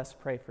can best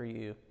pray for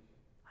you.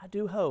 I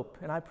do hope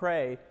and I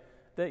pray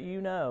that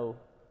you know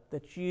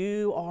that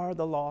you are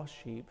the lost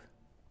sheep,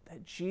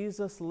 that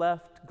Jesus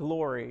left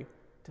glory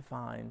to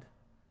find,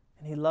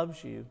 and he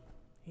loves you.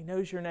 He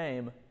knows your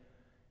name,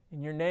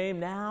 and your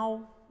name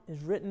now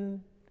is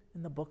written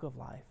in the book of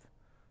life.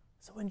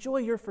 So enjoy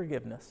your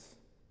forgiveness.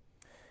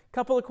 A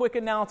couple of quick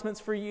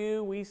announcements for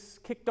you. We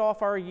kicked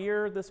off our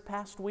year this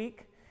past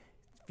week.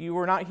 If you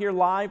were not here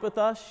live with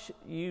us,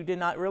 you did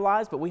not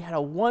realize, but we had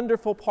a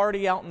wonderful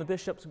party out in the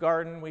Bishop's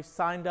Garden. We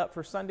signed up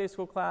for Sunday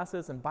school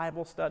classes and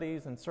Bible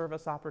studies and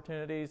service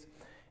opportunities.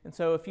 And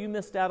so if you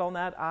missed out on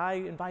that, I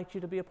invite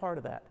you to be a part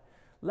of that.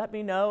 Let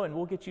me know, and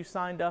we'll get you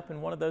signed up in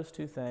one of those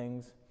two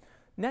things.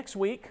 Next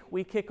week,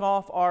 we kick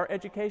off our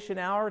education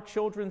hour.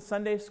 Children's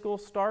Sunday School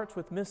starts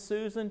with Miss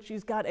Susan.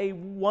 She's got a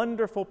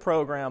wonderful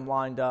program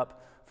lined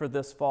up for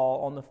this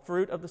fall on the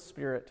fruit of the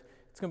Spirit.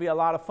 It's going to be a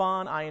lot of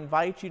fun. I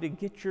invite you to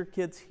get your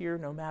kids here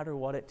no matter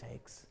what it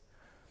takes.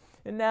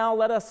 And now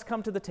let us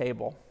come to the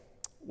table,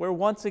 where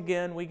once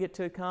again we get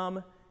to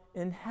come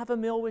and have a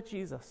meal with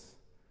Jesus.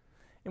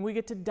 And we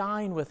get to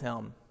dine with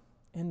him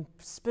and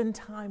spend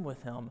time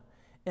with him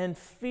and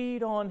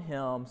feed on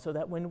him, so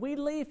that when we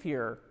leave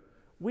here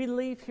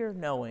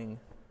knowing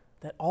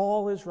that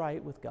all is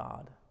right with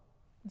God.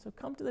 And so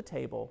come to the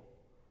table.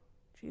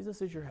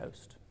 Jesus is your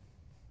host.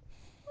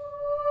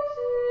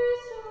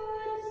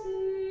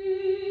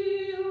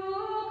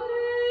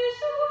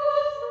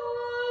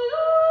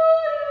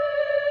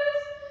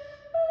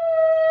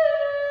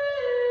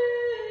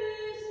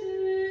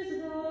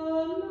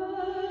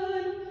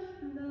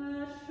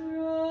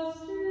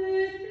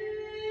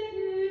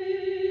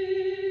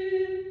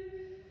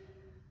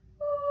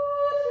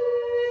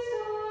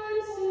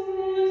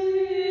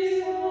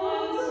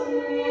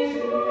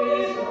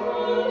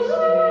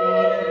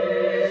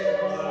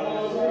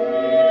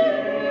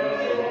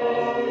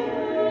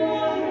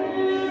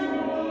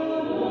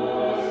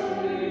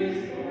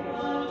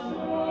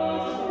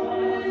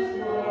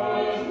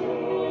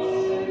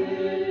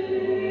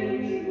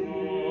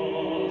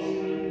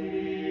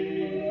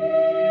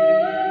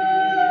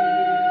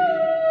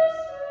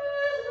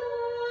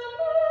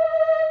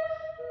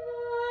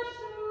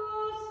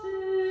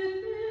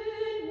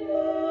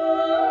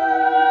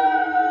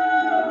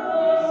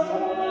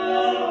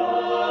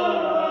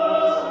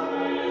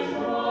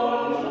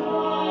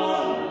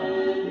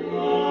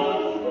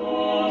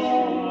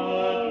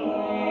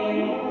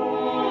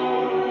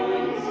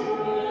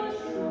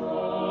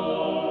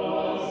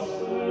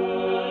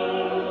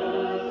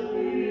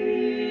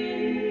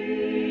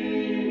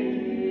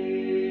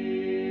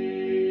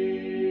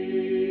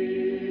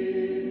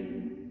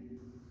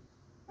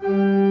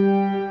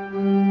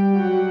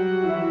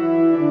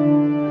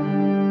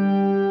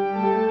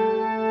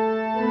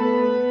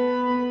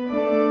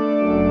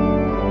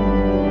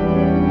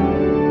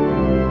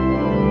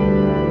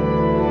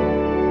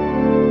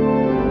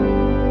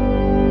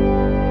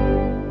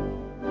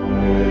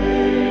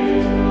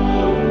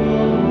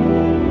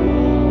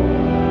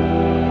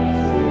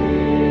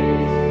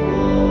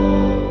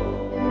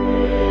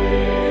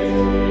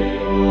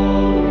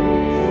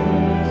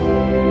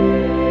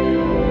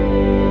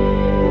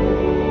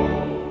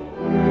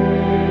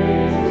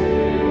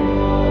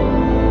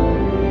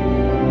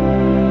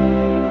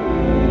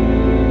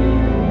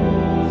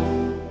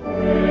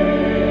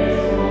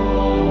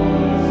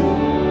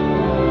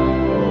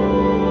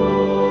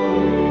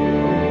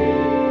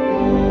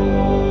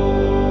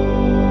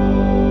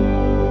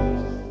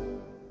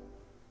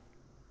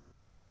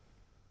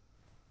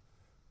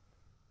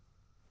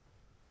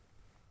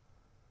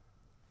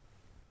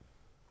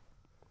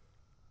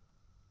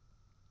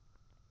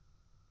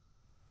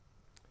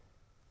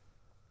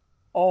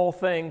 All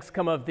things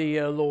come of thee,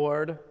 O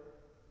Lord.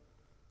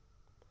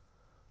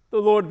 The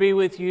Lord be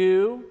with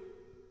you.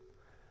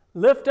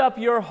 Lift up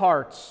your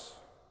hearts.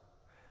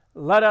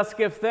 Let us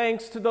give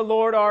thanks to the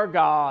Lord our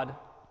God.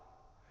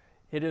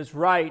 It is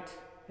right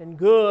and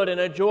good and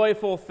a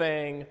joyful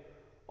thing,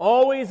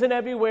 always and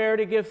everywhere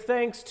to give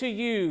thanks to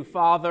you,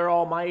 Father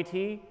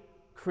Almighty,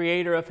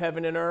 Creator of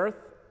heaven and earth.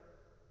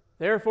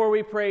 Therefore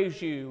we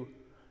praise you,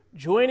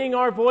 joining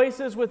our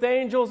voices with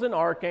angels and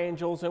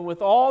archangels and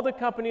with all the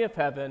company of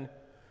heaven,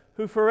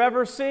 who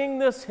forever sing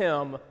this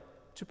hymn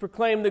to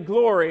proclaim the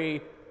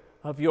glory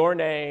of your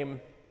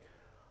name.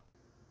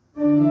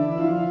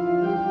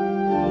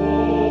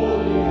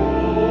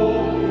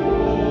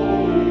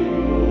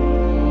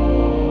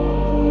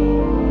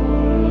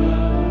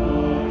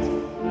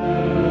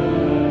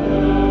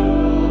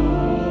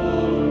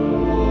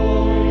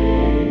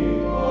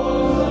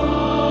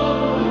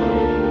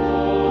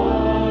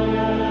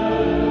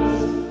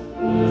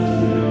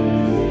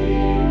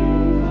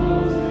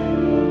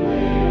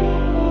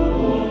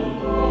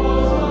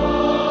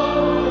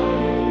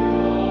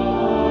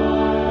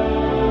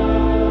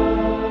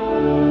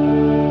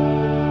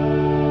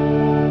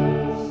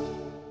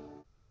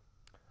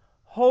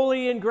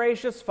 Holy and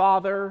gracious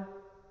Father,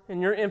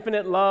 in your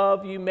infinite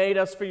love, you made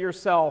us for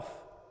yourself.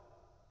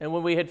 And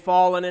when we had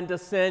fallen into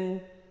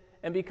sin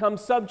and become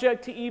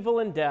subject to evil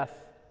and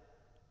death,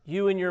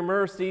 you in your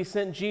mercy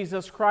sent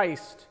Jesus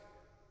Christ,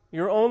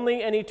 your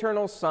only and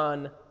eternal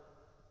Son,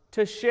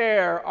 to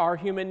share our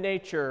human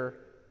nature,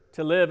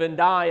 to live and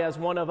die as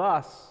one of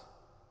us,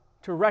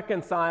 to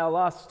reconcile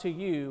us to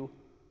you,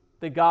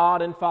 the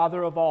God and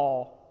Father of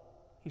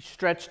all. He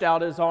stretched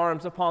out his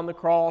arms upon the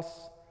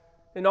cross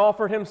and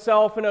offered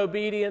himself in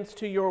obedience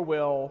to your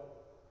will,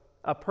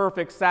 a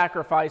perfect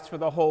sacrifice for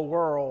the whole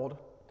world.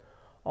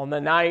 On the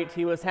night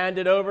he was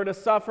handed over to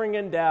suffering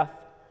and death,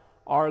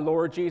 our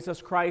Lord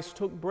Jesus Christ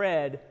took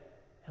bread,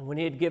 and when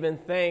he had given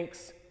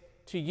thanks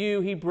to you,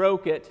 he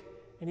broke it,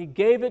 and he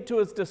gave it to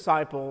his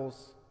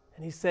disciples,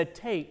 and he said,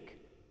 "Take,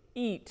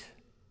 eat.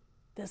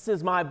 This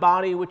is my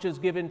body which is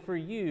given for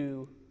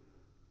you.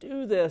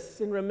 Do this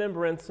in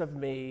remembrance of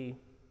me."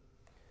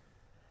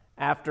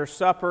 After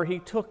supper, he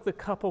took the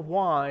cup of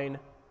wine,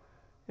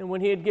 and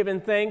when he had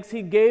given thanks,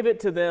 he gave it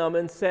to them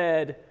and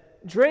said,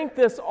 "Drink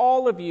this,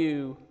 all of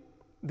you.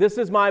 This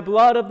is my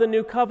blood of the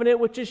new covenant,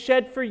 which is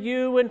shed for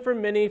you and for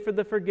many for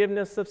the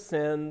forgiveness of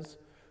sins.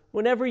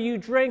 Whenever you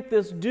drink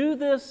this, do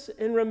this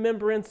in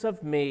remembrance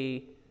of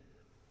me."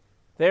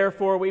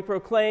 Therefore, we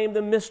proclaim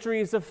the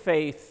mysteries of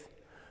faith.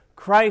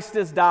 Christ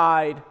has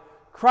died.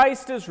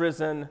 Christ is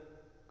risen.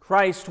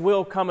 Christ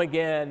will come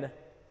again.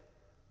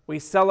 We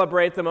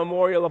celebrate the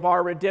memorial of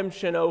our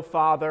redemption, O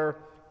Father,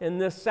 in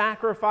this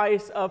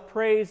sacrifice of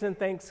praise and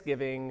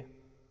thanksgiving.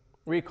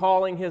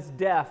 Recalling his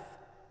death,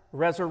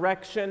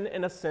 resurrection,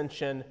 and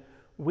ascension,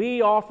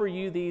 we offer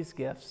you these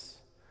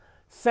gifts.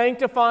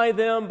 Sanctify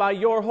them by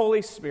your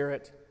Holy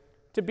Spirit,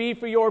 to be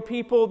for your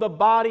people the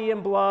body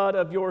and blood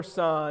of your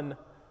Son,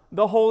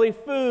 the holy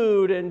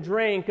food and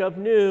drink of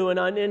new and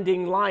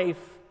unending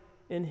life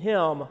in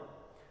him.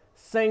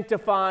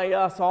 Sanctify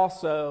us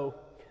also,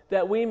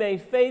 that we may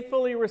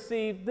faithfully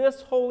receive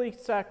this holy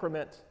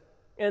sacrament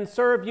and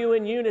serve you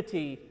in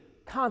unity,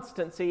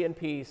 constancy, and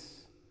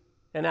peace.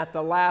 And at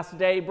the last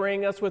day,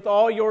 bring us with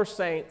all your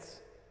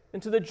saints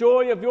into the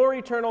joy of your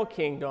eternal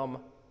kingdom.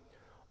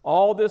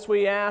 All this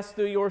we ask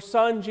through your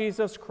Son,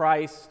 Jesus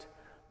Christ,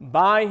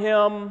 by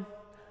him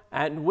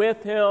and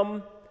with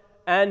him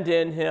and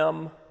in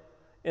him.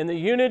 In the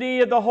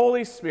unity of the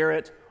Holy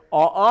Spirit,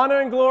 all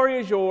honor and glory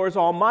is yours,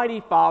 Almighty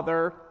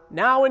Father,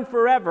 now and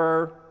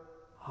forever.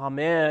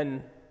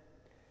 Amen.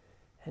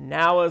 And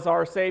now, as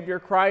our Savior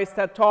Christ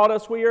hath taught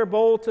us, we are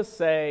bold to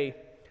say,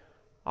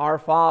 Our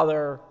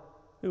Father,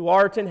 who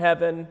art in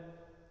heaven,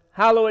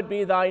 hallowed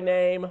be thy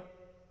name.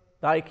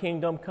 Thy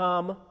kingdom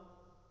come,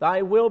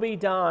 thy will be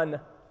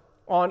done,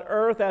 on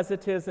earth as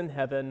it is in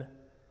heaven.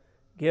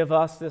 Give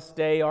us this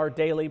day our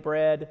daily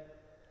bread,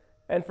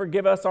 and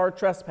forgive us our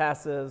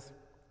trespasses,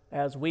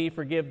 as we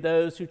forgive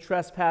those who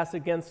trespass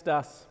against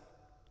us.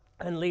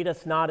 And lead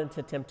us not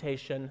into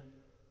temptation,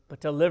 but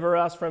deliver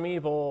us from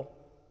evil.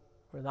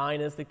 For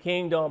thine is the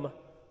kingdom,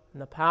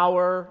 and the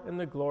power, and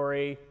the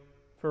glory,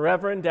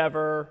 forever and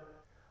ever.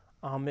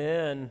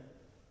 Amen.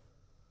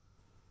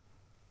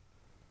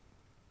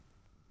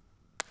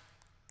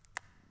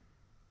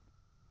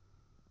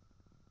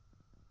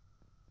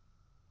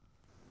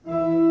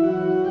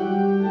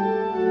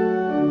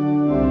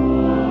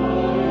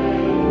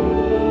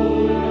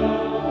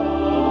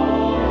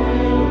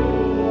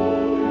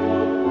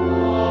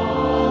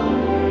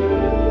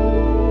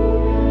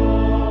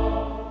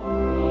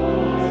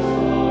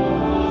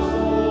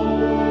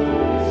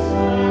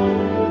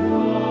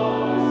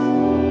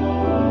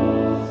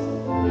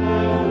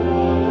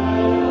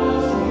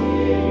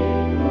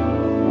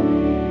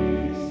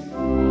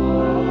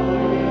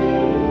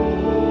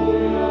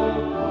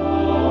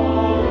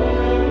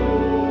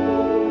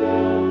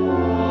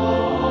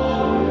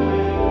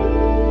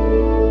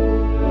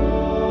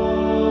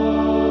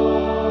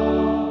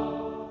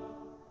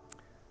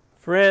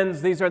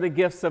 Friends, these are the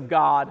gifts of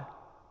God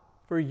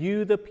for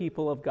you, the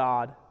people of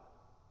God.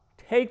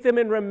 Take them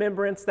in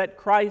remembrance that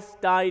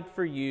Christ died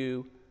for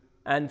you,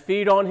 and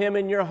feed on him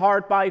in your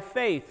heart by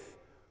faith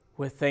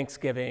with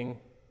thanksgiving.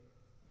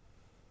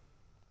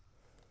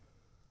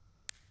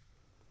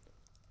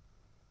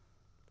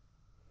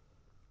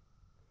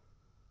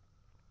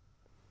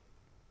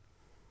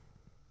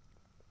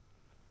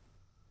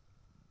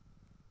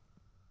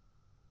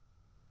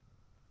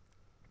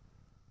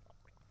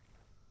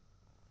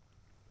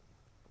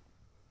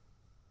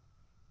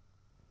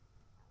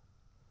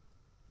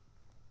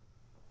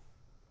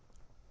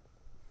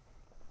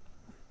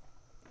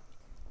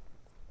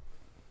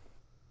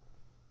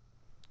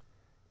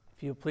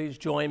 If you'll please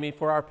join me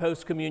for our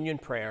post-communion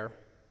prayer.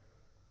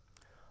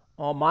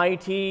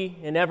 Almighty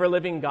and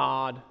ever-living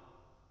God,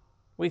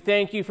 we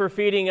thank you for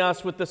feeding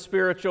us with the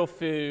spiritual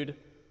food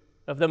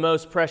of the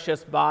most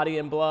precious body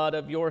and blood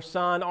of your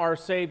Son, our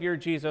Savior,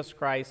 Jesus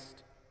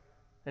Christ,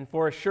 and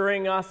for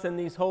assuring us in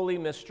these holy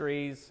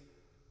mysteries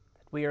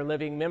that we are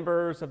living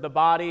members of the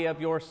body of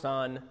your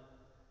Son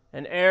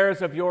and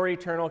heirs of your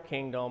eternal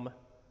kingdom.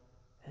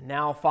 And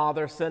now,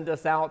 Father, send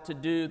us out to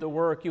do the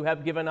work you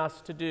have given us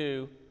to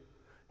do,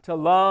 to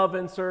love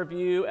and serve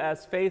you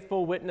as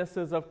faithful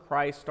witnesses of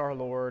Christ our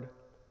Lord.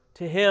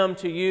 To him,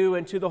 to you,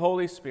 and to the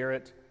Holy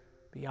Spirit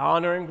be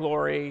honor and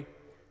glory,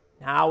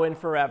 now and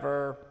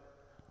forever.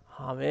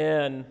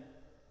 Amen.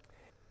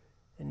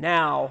 And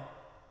now,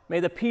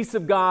 may the peace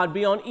of God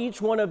be on each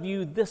one of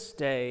you this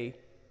day,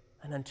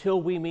 and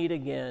until we meet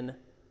again,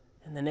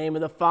 in the name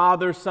of the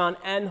Father, Son,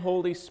 and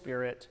Holy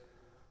Spirit.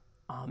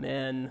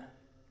 Amen.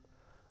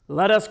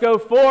 Let us go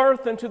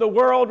forth into the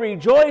world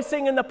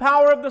rejoicing in the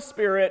power of the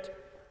Spirit.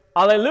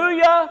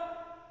 Alleluia,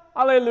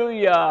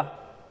 alleluia.